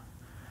all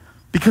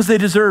because they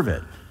deserve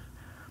it.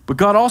 But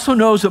God also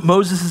knows what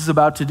Moses is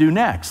about to do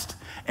next.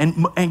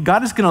 And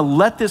God is going to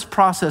let this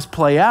process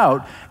play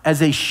out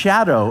as a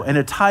shadow and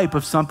a type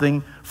of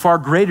something far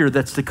greater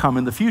that's to come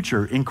in the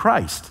future in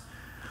Christ.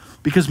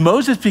 Because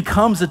Moses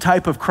becomes a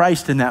type of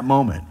Christ in that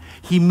moment.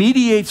 He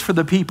mediates for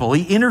the people.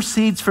 He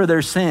intercedes for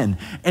their sin.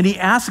 And he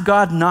asks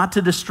God not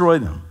to destroy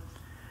them.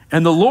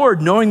 And the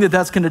Lord, knowing that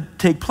that's going to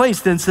take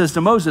place, then says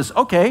to Moses,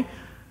 okay,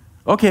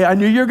 I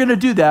knew you were going to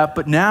do that,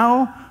 but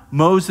now,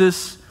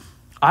 Moses,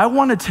 I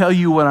want to tell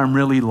you what I'm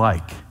really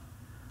like.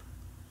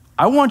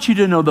 I want you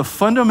to know the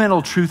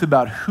fundamental truth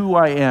about who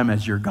I am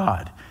as your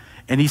God.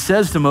 And he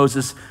says to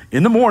Moses,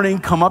 in the morning,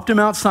 come up to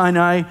Mount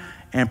Sinai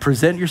and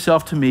present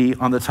yourself to me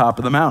on the top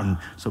of the mountain.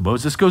 So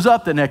Moses goes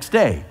up the next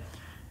day,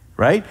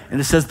 right? And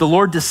it says, the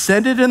Lord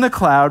descended in the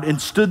cloud and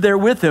stood there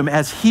with him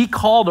as he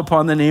called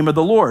upon the name of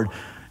the Lord.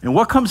 And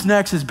what comes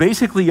next is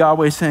basically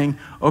Yahweh saying,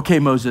 okay,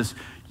 Moses,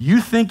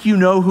 you think you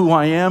know who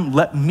I am?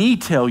 Let me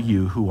tell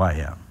you who I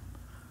am.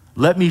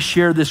 Let me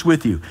share this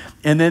with you.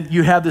 And then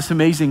you have this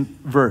amazing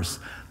verse.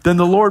 Then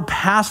the Lord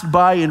passed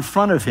by in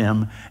front of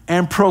him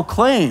and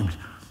proclaimed,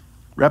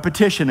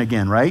 repetition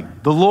again, right?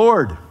 The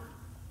Lord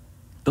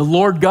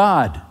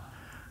God,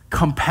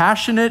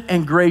 compassionate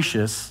and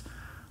gracious,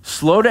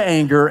 slow to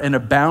anger and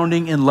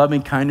abounding in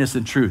loving kindness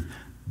and truth.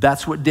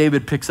 That's what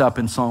David picks up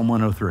in Psalm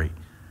 103.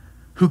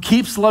 Who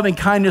keeps loving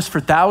kindness for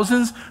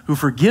thousands, who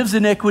forgives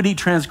iniquity,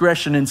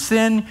 transgression, and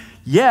sin,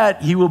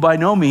 yet he will by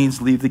no means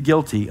leave the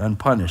guilty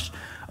unpunished.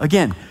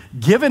 Again,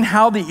 given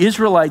how the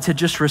Israelites had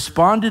just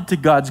responded to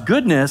God's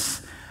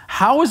goodness,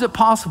 how is it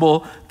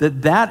possible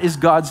that that is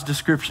God's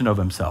description of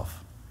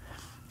himself?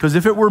 Because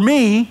if it were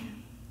me,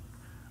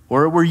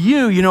 or it were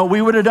you, you know what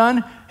we would have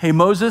done? Hey,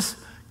 Moses,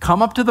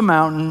 come up to the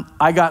mountain.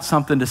 I got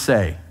something to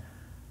say.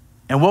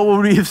 And what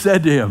would we have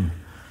said to him?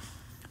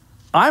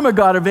 I'm a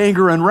God of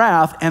anger and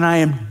wrath, and I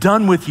am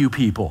done with you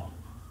people.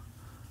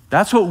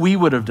 That's what we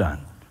would have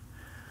done.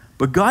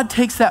 But God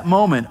takes that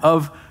moment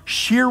of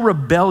sheer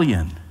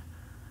rebellion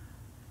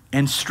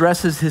and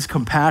stresses his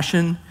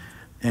compassion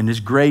and his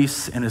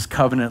grace and his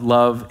covenant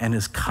love and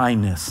his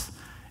kindness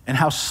and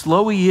how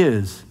slow he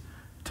is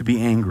to be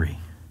angry.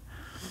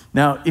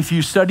 Now, if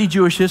you study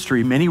Jewish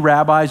history, many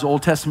rabbis,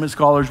 Old Testament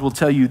scholars will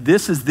tell you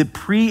this is the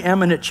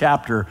preeminent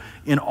chapter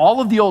in all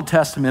of the Old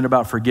Testament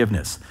about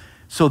forgiveness.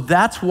 So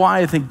that's why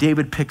I think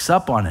David picks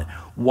up on it,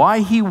 why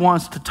he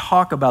wants to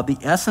talk about the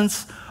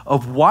essence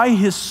of why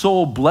his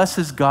soul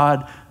blesses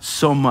God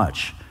so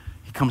much.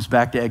 He comes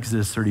back to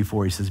Exodus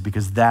 34. He says,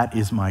 because that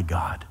is my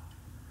God.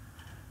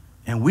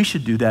 And we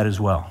should do that as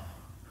well.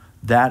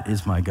 That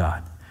is my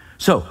God.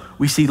 So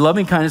we see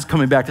loving kindness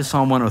coming back to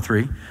Psalm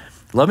 103,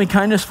 loving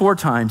kindness 4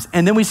 times,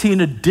 and then we see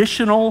an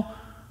additional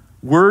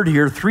word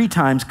here 3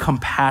 times,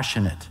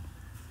 compassionate.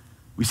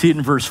 We see it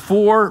in verse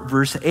 4,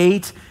 verse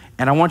 8,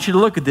 and I want you to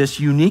look at this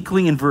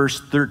uniquely in verse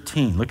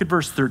 13. Look at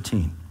verse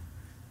 13.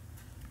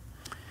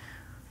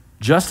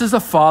 Just as a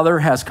father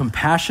has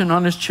compassion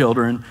on his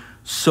children,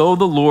 so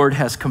the Lord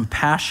has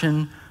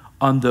compassion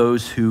on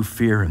those who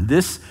fear him.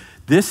 This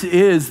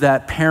is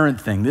that parent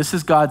thing. This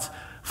is God's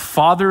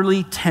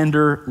fatherly,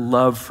 tender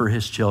love for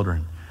his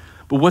children.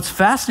 But what's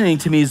fascinating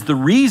to me is the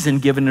reason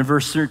given in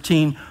verse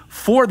 13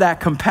 for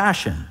that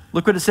compassion.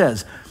 Look what it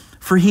says.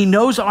 For he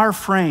knows our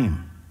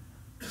frame.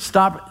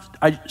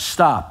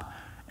 Stop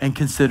and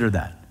consider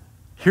that.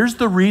 Here's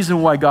the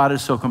reason why God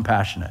is so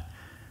compassionate.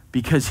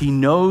 Because he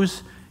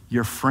knows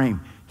your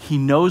frame. He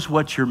knows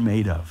what you're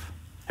made of.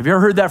 Have you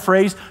ever heard that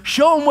phrase?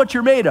 Show him what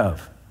you're made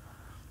of.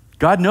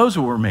 God knows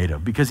what we're made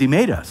of because he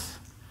made us.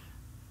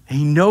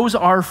 He knows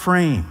our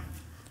frame.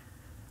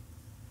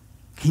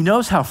 He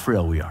knows how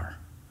frail we are.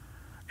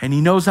 And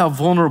he knows how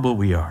vulnerable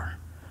we are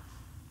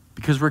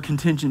because we're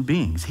contingent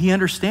beings. He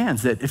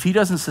understands that if he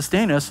doesn't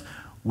sustain us,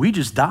 we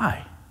just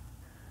die.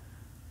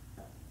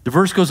 The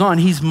verse goes on,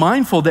 he's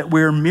mindful that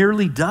we're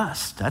merely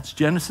dust. That's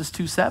Genesis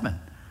 2:7.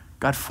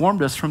 God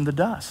formed us from the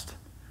dust.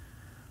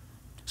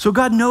 So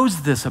God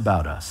knows this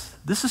about us.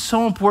 This is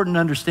so important to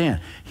understand.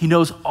 He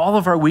knows all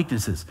of our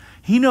weaknesses.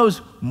 He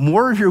knows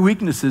more of your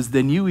weaknesses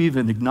than you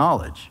even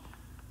acknowledge.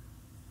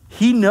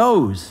 He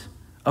knows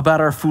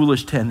about our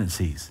foolish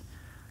tendencies.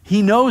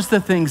 He knows the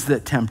things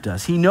that tempt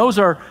us. He knows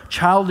our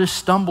childish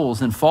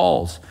stumbles and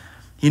falls.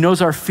 He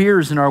knows our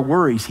fears and our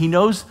worries. He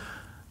knows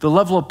the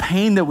level of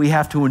pain that we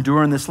have to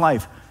endure in this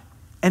life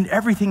and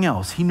everything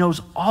else. He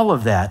knows all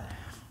of that.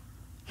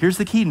 Here's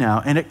the key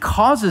now, and it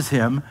causes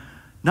him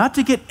not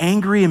to get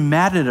angry and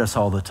mad at us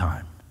all the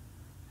time,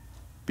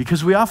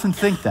 because we often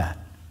think that.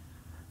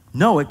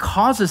 No, it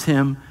causes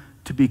him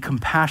to be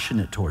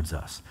compassionate towards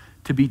us,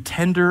 to be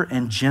tender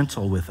and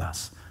gentle with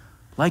us,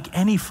 like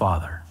any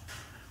father.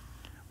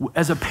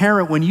 As a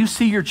parent, when you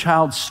see your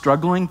child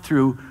struggling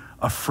through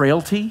a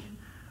frailty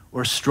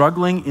or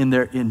struggling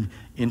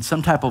in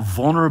some type of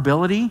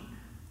vulnerability,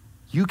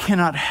 you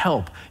cannot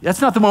help.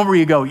 That's not the moment where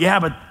you go, yeah,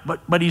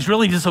 but he's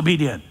really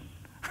disobedient.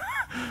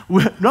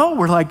 No,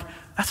 we're like,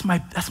 that's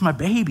my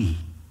baby.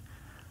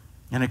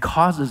 And it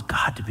causes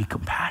God to be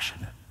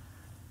compassionate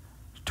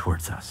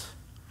towards us.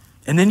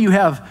 And then you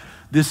have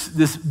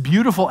this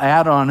beautiful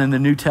add-on in the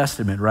New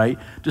Testament, right?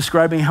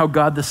 Describing how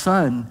God the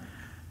Son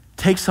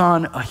takes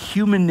on a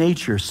human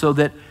nature so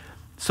that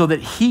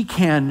he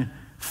can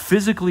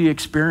physically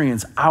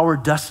experience our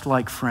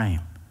dust-like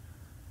frame.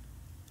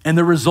 And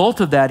the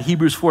result of that,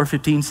 Hebrews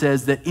 4:15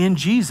 says that in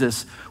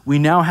Jesus, we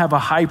now have a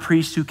high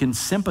priest who can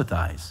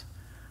sympathize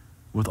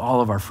with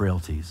all of our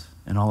frailties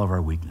and all of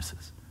our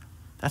weaknesses.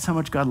 That's how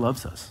much God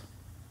loves us.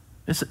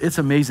 It's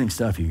amazing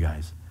stuff, you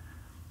guys.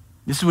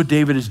 This is what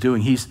David is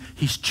doing. He's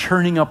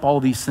churning up all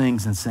these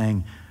things and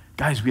saying,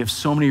 guys, we have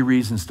so many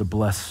reasons to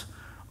bless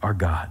our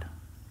God.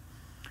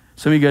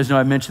 Some of you guys know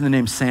I mentioned the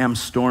name Sam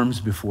Storms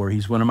before.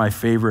 He's one of my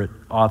favorite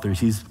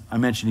authors. I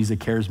mentioned he's a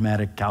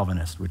charismatic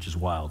Calvinist, which is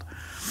wild.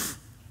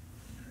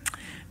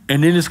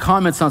 And in his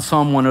comments on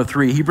Psalm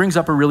 103, he brings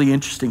up a really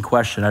interesting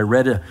question. I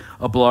read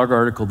a blog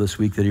article this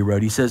week that he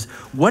wrote. He says,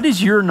 what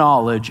is your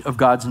knowledge of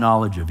God's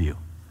knowledge of you?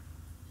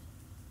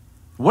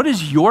 What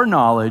is your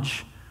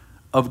knowledge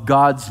of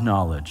God's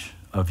knowledge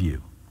of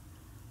you?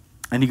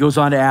 And he goes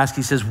on to ask,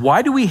 he says,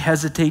 why do we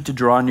hesitate to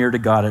draw near to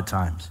God at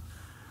times?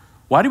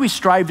 Why do we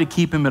strive to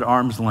keep him at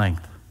arm's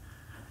length?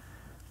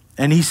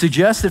 And he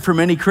suggests that for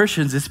many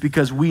Christians, it's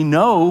because we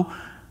know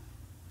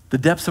the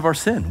depths of our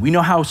sin. We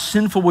know how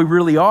sinful we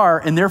really are,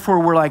 and therefore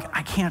we're like,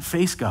 I can't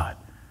face God.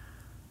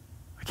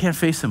 I can't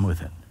face him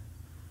with it.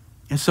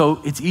 And so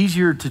it's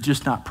easier to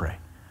just not pray.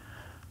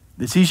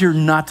 It's easier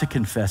not to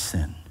confess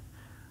sin.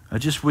 I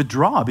just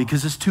withdraw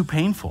because it's too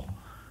painful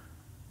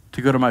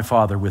to go to my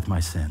Father with my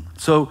sin.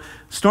 So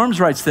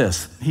Storms writes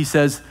this. He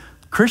says,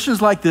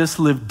 Christians like this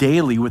live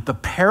daily with the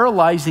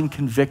paralyzing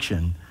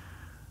conviction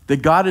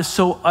that God is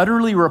so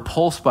utterly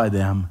repulsed by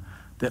them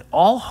that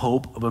all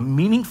hope of a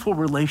meaningful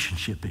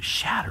relationship is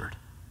shattered.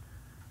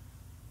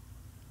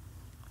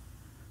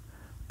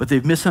 But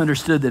they've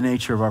misunderstood the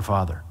nature of our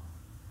Father.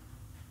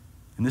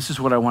 And this is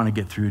what I want to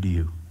get through to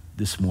you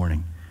this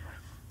morning.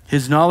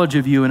 His knowledge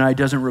of you and I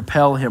doesn't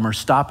repel him or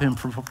stop him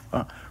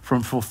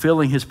from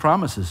fulfilling his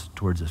promises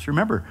towards us.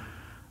 Remember,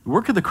 the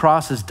work of the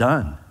cross is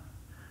done.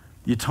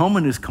 The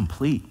atonement is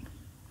complete.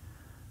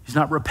 He's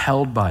not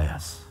repelled by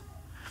us.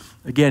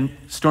 Again,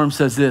 Storm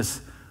says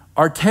this,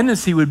 our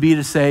tendency would be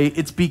to say,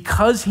 it's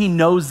because he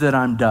knows that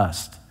I'm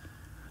dust,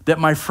 that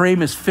my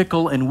frame is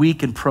fickle and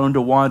weak and prone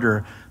to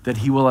wander, that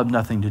he will have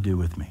nothing to do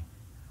with me.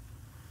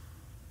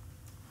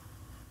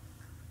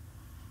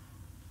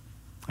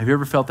 Have you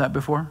ever felt that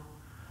before?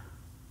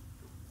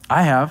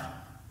 I have.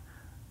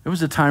 There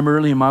was a time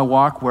early in my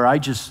walk where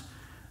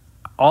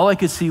all I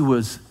could see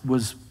was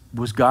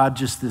God,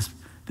 just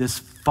this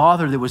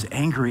Father that was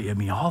angry at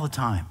me all the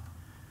time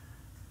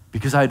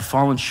because I had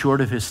fallen short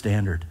of his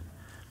standard.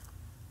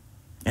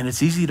 And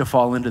it's easy to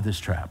fall into this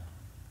trap.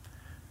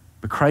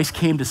 But Christ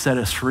came to set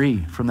us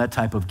free from that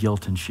type of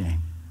guilt and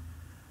shame.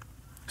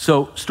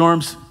 So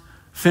Storms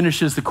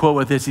finishes the quote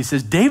with this. He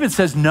says, David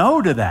says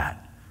no to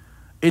that.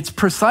 It's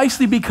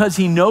precisely because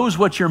he knows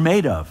what you're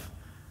made of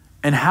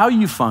and how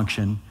you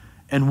function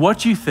and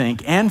what you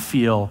think and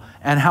feel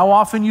and how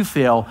often you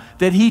fail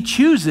that he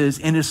chooses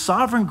in his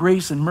sovereign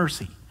grace and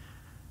mercy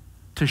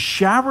to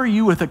shower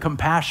you with a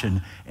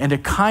compassion and a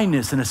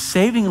kindness and a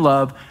saving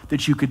love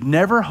that you could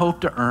never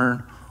hope to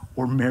earn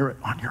or merit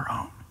on your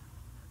own.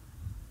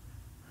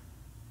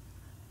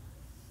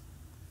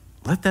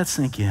 Let that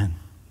sink in.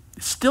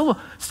 It's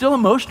still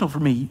emotional for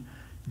me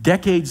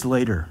decades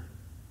later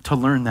to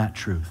learn that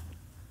truth.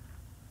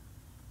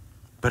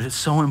 But it's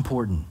so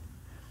important.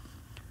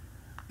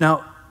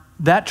 Now,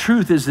 that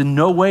truth is in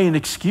no way an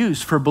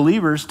excuse for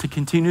believers to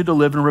continue to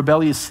live in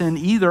rebellious sin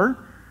either,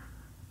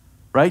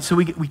 right? So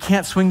we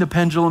can't swing the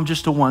pendulum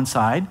just to one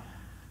side.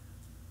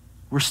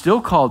 We're still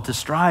called to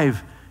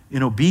strive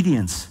in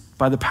obedience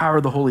by the power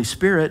of the Holy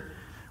Spirit.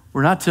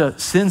 We're not to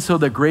sin so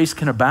that grace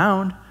can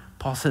abound.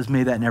 Paul says,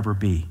 may that never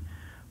be.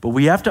 But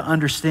we have to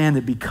understand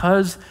that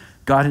because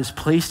God has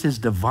placed his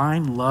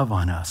divine love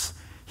on us,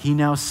 he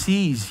now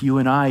sees you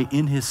and I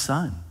in his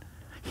Son.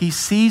 He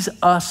sees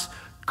us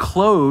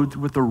clothed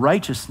with the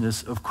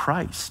righteousness of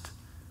Christ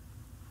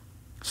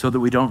so that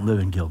we don't live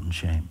in guilt and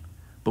shame,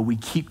 but we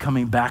keep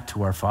coming back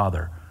to our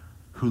Father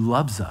who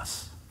loves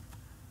us.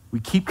 We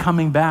keep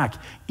coming back,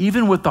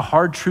 even with the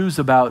hard truths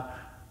about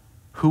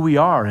who we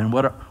are and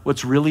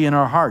what's really in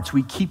our hearts.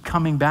 We keep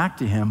coming back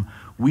to him.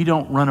 We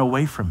don't run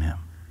away from him.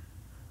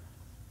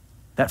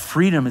 That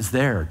freedom is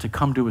there to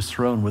come to his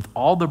throne with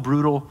all the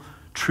brutal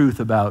truth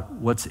about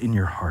what's in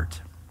your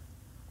heart.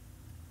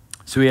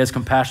 So he has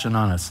compassion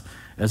on us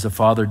as a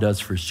father does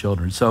for his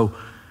children. So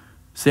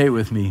say it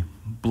with me,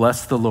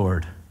 bless the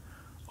Lord,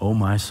 oh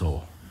my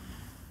soul.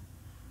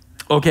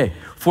 Okay,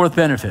 fourth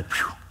benefit.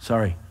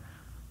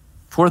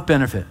 Fourth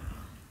benefit.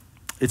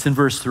 It's in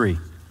verse 3.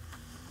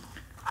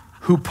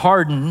 Who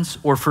pardons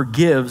or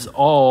forgives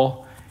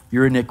all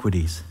your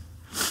iniquities.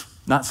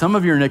 Not some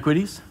of your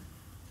iniquities.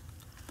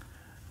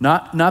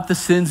 Not the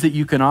sins that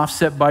you can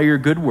offset by your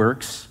good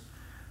works,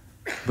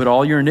 but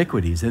all your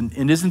iniquities.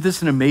 And isn't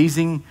this an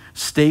amazing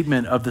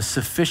statement of the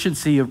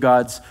sufficiency of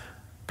God's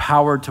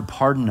power to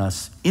pardon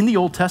us in the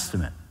Old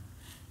Testament,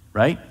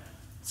 right?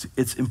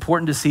 It's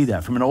important to see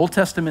that from an Old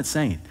Testament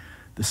saint,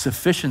 the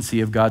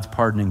sufficiency of God's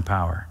pardoning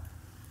power.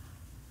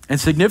 And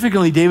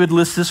significantly, David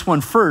lists this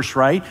one first,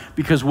 right?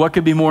 Because what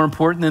could be more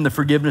important than the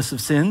forgiveness of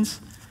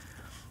sins?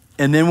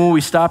 And then when we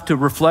stop to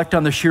reflect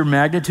on the sheer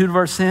magnitude of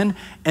our sin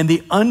and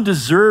the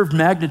undeserved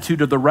magnitude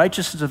of the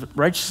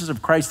righteousness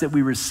of Christ that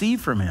we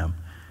receive from him,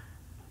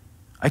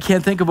 I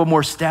can't think of a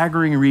more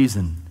staggering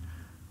reason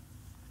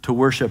to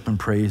worship and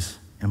praise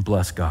and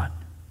bless God.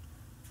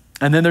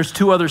 And then there's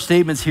two other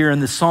statements here in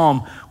this psalm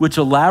which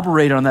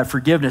elaborate on that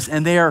forgiveness,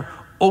 and they are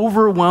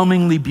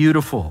overwhelmingly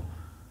beautiful.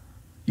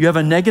 You have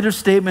a negative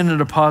statement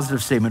and a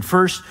positive statement.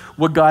 First,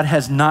 what God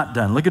has not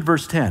done. Look at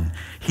verse 10.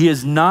 He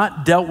has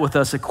not dealt with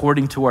us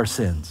according to our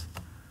sins,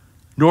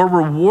 nor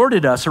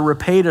rewarded us or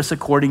repaid us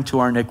according to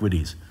our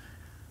iniquities.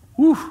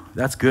 Whew,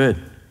 that's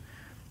good.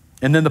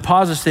 And then the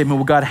positive statement,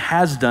 what God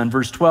has done,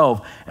 verse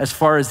 12, as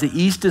far as the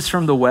east is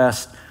from the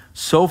west,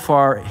 so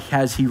far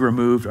has he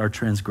removed our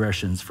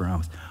transgressions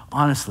from us.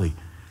 Honestly,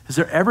 has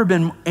there ever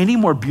been any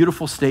more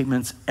beautiful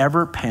statements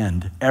ever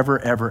penned,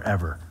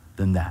 ever,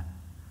 than that?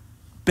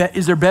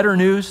 Is there better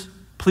news?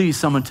 Please,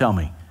 someone tell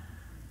me.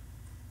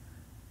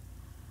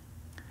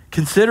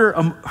 Consider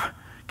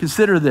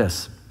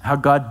this, how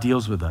God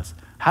deals with us.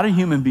 How do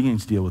human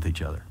beings deal with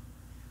each other?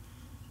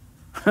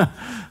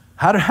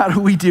 How do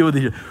we deal with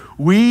each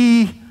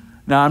other?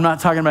 Now I'm not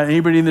talking about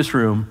anybody in this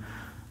room,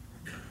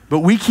 but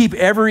we keep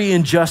every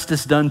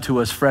injustice done to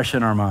us fresh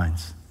in our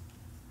minds,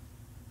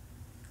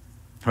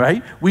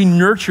 right? We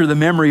nurture the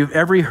memory of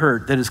every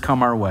hurt that has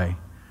come our way.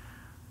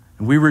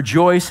 And we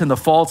rejoice in the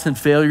faults and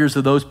failures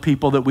of those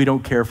people that we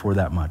don't care for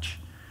that much.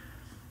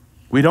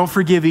 We don't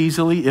forgive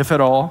easily, if at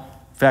all.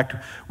 In fact,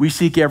 we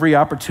seek every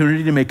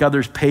opportunity to make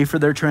others pay for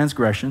their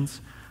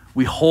transgressions.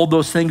 We hold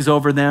those things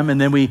over them, and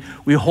then we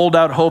hold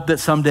out hope that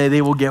someday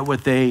they will get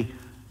what they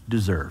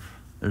deserve.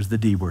 There's the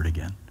D word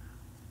again.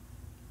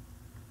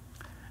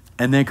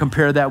 And then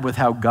compare that with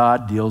how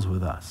God deals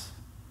with us.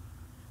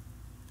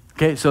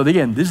 Okay, so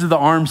again, this is the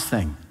arms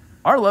thing.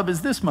 Our love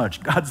is this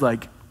much. God's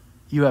like,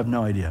 you have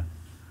no idea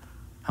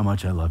how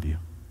much I love you.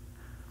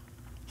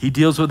 He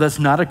deals with us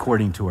not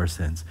according to our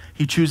sins.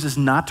 He chooses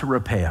not to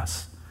repay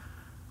us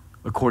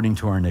according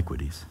to our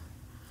iniquities.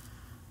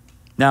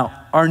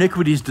 Now, our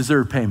iniquities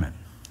deserve payment,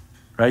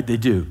 right? They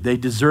do. They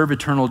deserve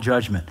eternal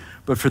judgment.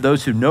 But for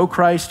those who know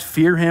Christ,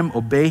 fear him,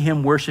 obey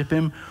him, worship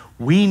him,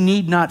 we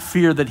need not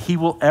fear that he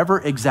will ever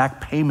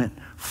exact payment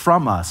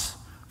from us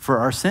for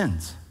our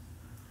sins,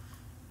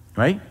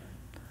 right?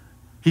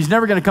 He's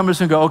never going to come to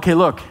us and go, okay,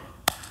 look,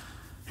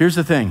 here's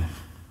the thing.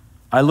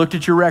 I looked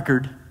at your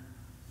record,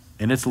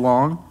 and it's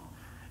long,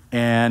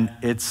 and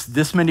it's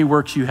this many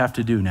works you have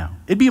to do now.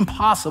 It'd be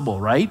impossible,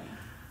 right?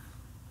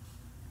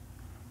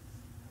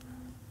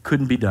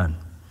 Couldn't be done.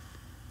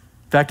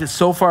 In fact, it's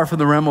so far from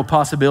the realm of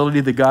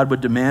possibility that God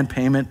would demand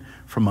payment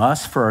from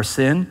us for our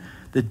sin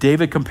that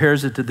David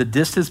compares it to the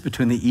distance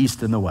between the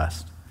east and the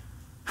west.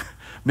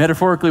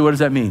 Metaphorically, what does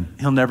that mean?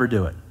 He'll never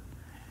do it.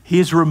 He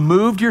has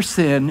removed your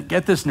sin,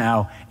 get this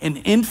now, an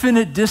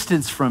infinite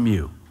distance from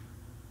you.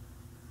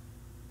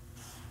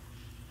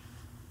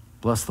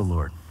 Bless the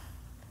Lord.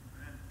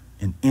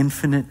 An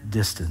infinite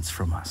distance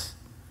from us.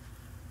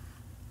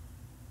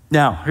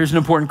 Now, here's an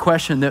important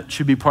question that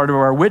should be part of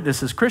our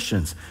witness as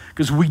Christians,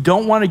 because we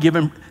don't want to give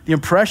him the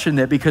impression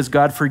that because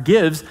God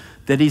forgives,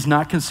 that he's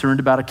not concerned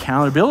about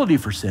accountability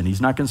for sin.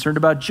 He's not concerned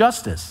about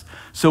justice.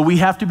 So we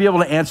have to be able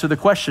to answer the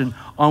question,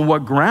 on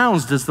what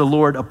grounds does the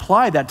Lord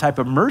apply that type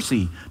of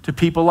mercy to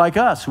people like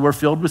us who are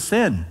filled with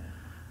sin?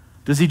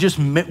 Does he just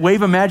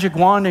wave a magic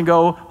wand and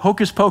go,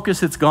 hocus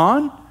pocus, it's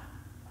gone?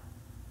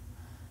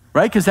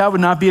 Right? Because that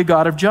would not be a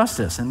God of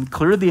justice. And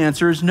clearly the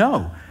answer is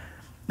no.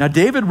 Now,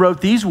 David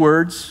wrote these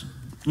words,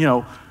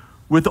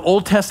 with the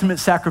Old Testament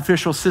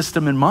sacrificial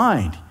system in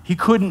mind. He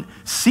couldn't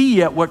see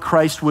yet what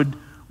Christ would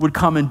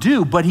come and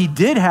do, but he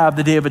did have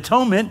the Day of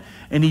Atonement,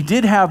 and he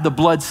did have the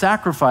blood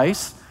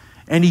sacrifice,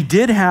 and he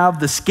did have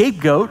the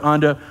scapegoat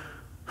onto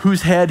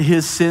whose head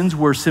his sins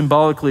were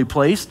symbolically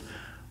placed.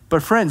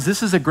 But friends,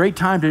 this is a great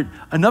time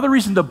another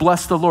reason to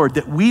bless the Lord,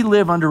 that we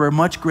live under a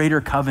much greater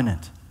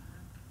covenant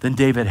than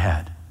David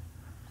had.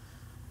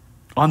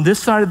 On this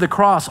side of the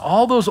cross,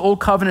 all those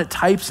old covenant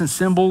types and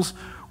symbols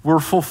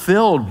were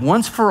fulfilled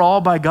once for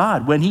all by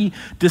God when he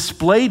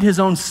displayed his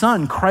own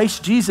son,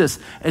 Christ Jesus,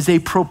 as a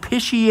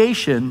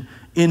propitiation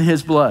in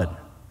his blood.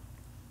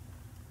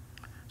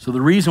 So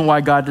the reason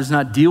why God does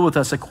not deal with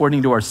us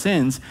according to our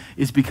sins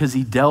is because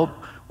he dealt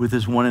with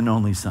his one and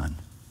only son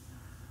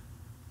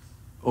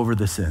over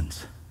the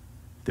sins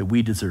that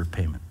we deserve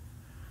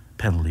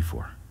penalty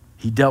for.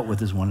 He dealt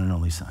with his one and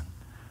only son.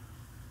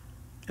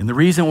 And the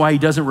reason why he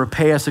doesn't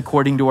repay us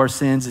according to our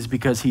sins is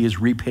because he has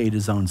repaid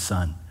his own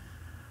son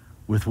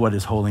with what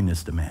his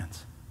holiness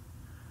demands.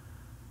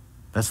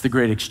 That's the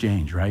great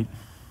exchange, right?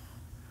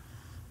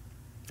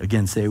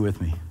 Again, say it with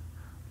me.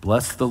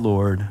 Bless the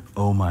Lord,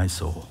 O my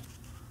soul.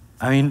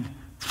 I mean,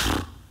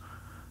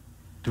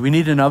 do we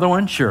need another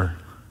one? Sure.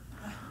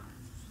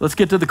 Let's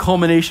get to the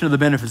culmination of the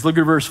benefits. Look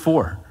at verse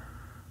 4.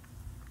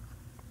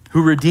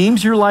 Who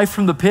redeems your life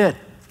from the pit.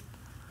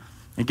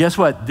 And guess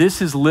what?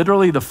 This is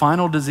literally the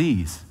final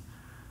disease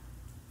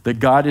that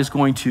God is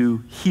going to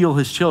heal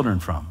his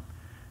children from.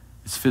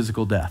 It's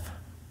physical death.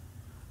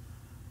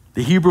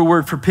 The Hebrew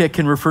word for pit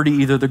can refer to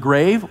either the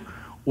grave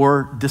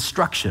or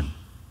destruction.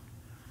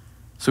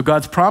 So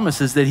God's promise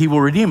is that he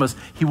will redeem us.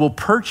 He will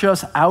purge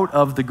us out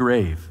of the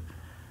grave.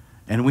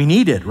 And we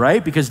need it,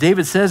 right? Because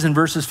David says in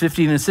verses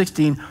 15 and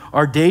 16,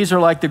 our days are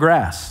like the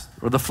grass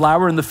or the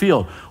flower in the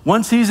field.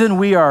 One season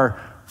we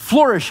are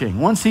flourishing.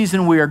 One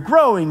season we are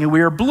growing and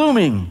we are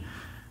blooming.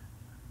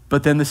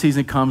 But then the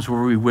season comes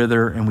where we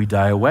wither and we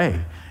die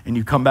away. And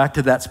you come back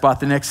to that spot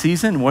the next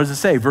season, and what does it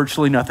say?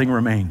 Virtually nothing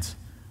remains.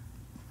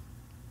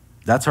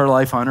 That's our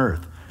life on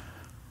earth.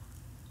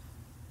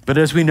 But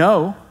as we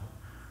know,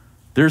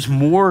 there's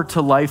more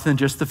to life than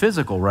just the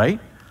physical, right?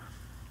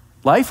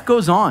 Life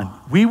goes on.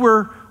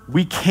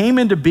 We came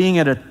into being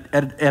at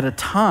a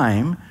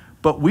time,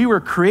 but we were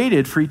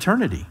created for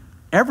eternity.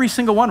 Every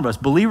single one of us,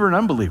 believer and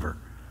unbeliever.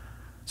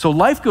 So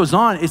life goes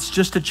on, it's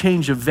just a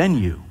change of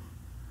venue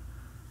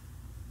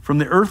from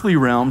the earthly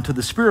realm to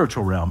the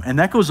spiritual realm, and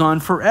that goes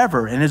on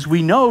forever. And as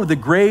we know, the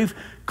grave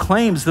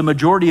claims the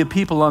majority of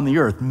people on the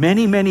earth,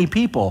 many, many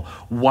people.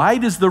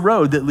 Wide is the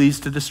road that leads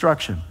to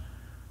destruction.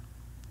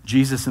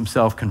 Jesus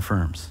himself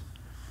confirms.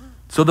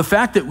 So the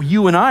fact that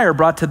you and I are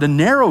brought to the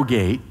narrow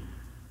gate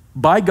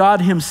by God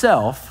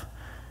himself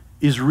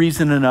is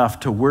reason enough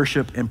to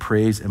worship and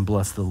praise and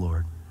bless the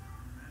Lord.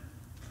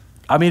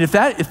 I mean, if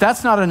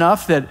that's not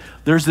enough, that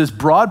there's this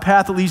broad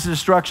path that leads to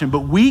destruction,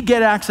 but we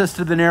get access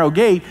to the narrow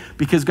gate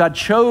because God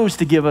chose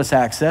to give us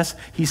access.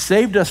 He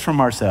saved us from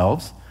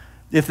ourselves.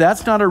 If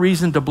that's not a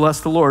reason to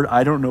bless the Lord,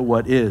 I don't know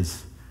what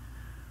is.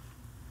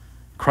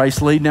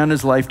 Christ laid down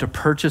his life to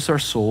purchase our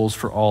souls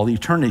for all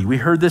eternity. We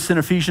heard this in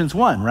Ephesians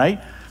 1,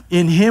 right?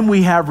 In him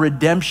we have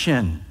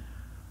redemption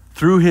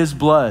through his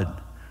blood,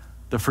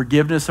 the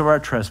forgiveness of our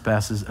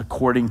trespasses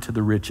according to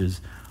the riches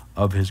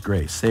of his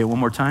grace. Say it one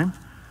more time.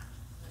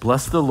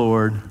 Bless the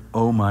Lord,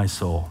 O my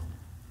soul.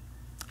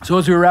 So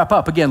as we wrap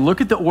up, again, look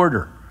at the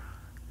order,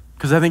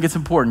 because I think it's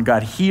important.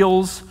 God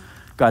heals,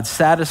 God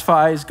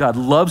satisfies, God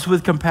loves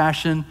with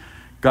compassion,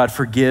 God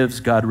forgives,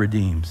 God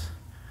redeems.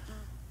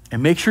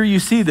 And make sure you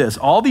see this.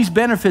 All these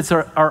benefits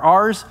are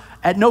ours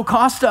at no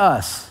cost to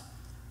us,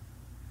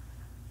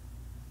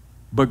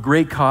 but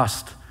great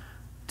cost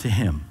to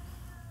him.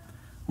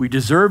 We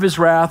deserve his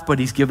wrath, but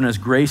he's given us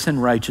grace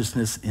and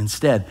righteousness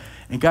instead.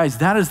 And guys,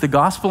 that is the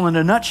gospel in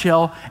a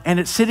nutshell, and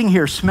it's sitting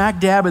here smack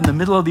dab in the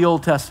middle of the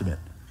Old Testament.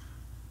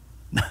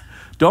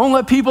 Don't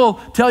let people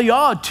tell you,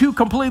 two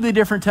completely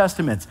different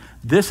testaments.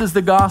 This is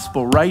the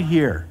gospel right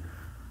here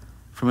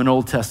from an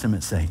Old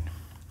Testament saint.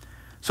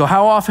 So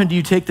how often do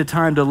you take the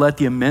time to let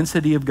the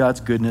immensity of God's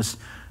goodness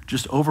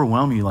just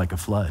overwhelm you like a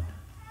flood?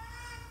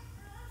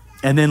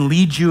 and then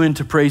lead you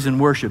into praise and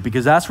worship,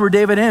 because that's where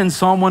David ends,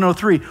 Psalm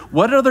 103.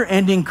 What other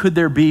ending could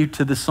there be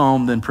to the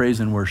psalm than praise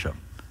and worship?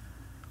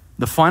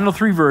 The final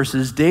 3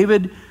 verses,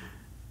 David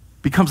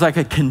becomes like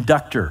a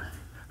conductor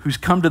who's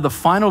come to the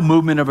final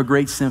movement of a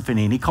great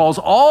symphony, and he calls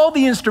all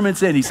the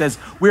instruments in. He says,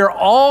 we are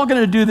all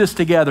going to do this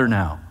together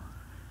now.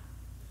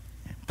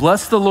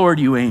 Bless the Lord,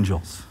 you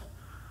angels.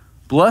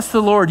 Bless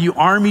the Lord, you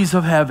armies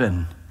of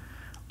heaven.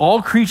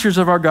 All creatures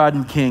of our God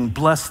and King,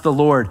 bless the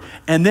Lord.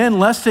 And then,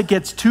 lest it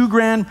gets too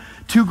grand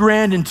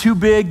and too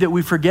big that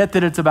we forget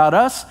that it's about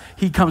us,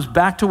 he comes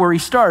back to where he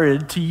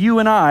started, to you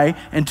and I,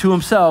 and to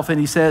himself, and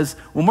he says,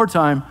 one more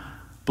time,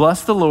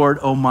 bless the Lord,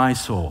 O my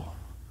soul.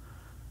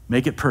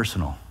 Make it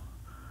personal.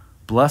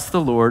 Bless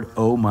the Lord,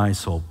 O my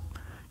soul.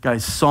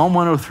 Guys, Psalm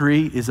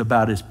 103 is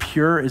about as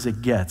pure as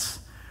it gets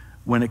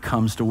when it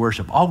comes to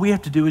worship. All we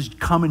have to do is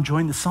come and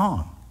join the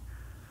song.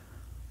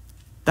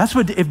 That's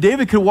what, if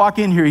David could walk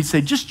in here, he'd say,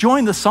 just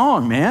join the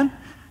song, man.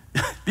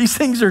 These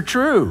things are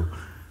true.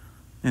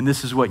 And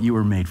this is what you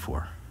were made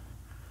for.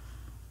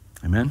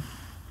 Amen?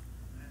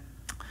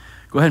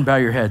 Go ahead and bow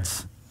your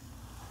heads.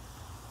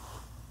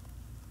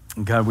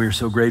 And God, we are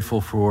so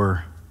grateful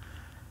for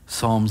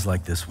psalms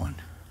like this one.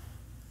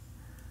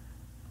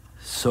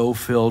 So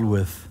filled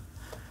with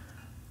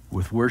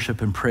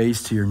worship and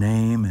praise to your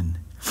name. And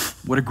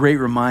what a great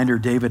reminder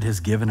David has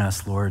given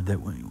us, Lord, that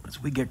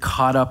as we get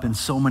caught up in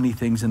so many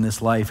things in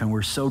this life and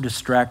we're so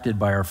distracted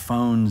by our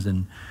phones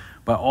and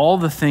by all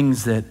the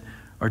things that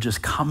are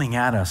just coming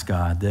at us,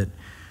 God, that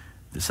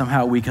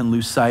somehow we can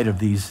lose sight of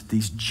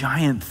these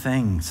giant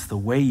things, the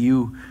way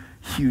you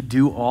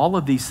do all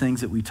of these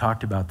things that we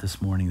talked about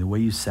this morning, the way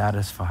you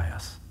satisfy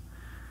us.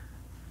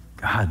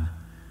 God,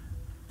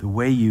 the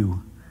way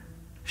you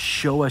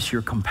show us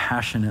your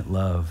compassionate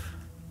love,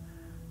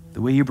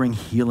 the way you bring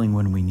healing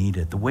when we need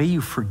it, the way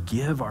you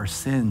forgive our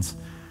sins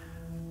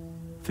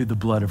through the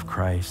blood of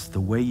Christ, the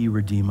way you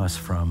redeem us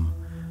from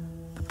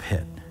the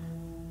pit.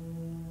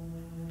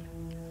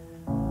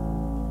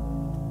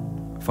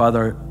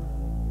 Father,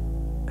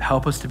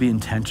 help us to be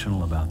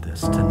intentional about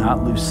this, to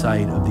not lose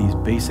sight of these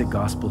basic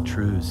gospel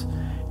truths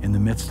in the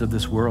midst of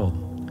this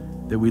world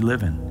that we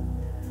live in.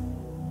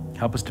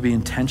 Help us to be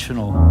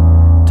intentional,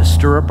 to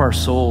stir up our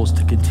souls,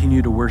 to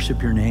continue to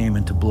worship your name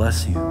and to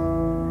bless you.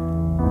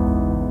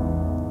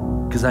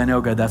 Because I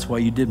know, God, that's why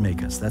you did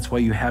make us. That's why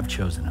you have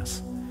chosen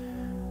us.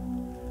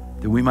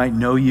 That we might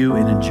know you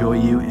and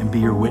enjoy you and be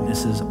your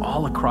witnesses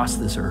all across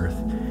this earth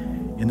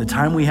in the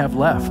time we have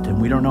left,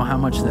 and we don't know how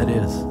much that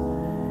is.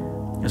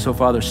 And so,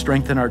 Father,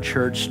 strengthen our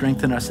church,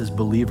 strengthen us as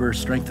believers,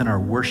 strengthen our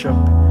worship,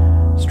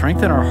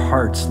 strengthen our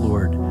hearts,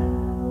 Lord,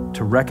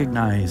 to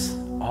recognize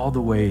all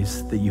the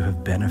ways that you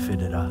have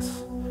benefited us.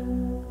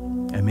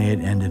 And may it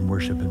end in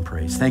worship and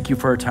praise. Thank you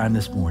for our time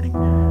this morning.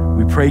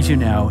 We praise you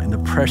now in the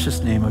precious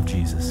name of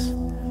Jesus.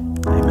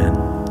 Amen.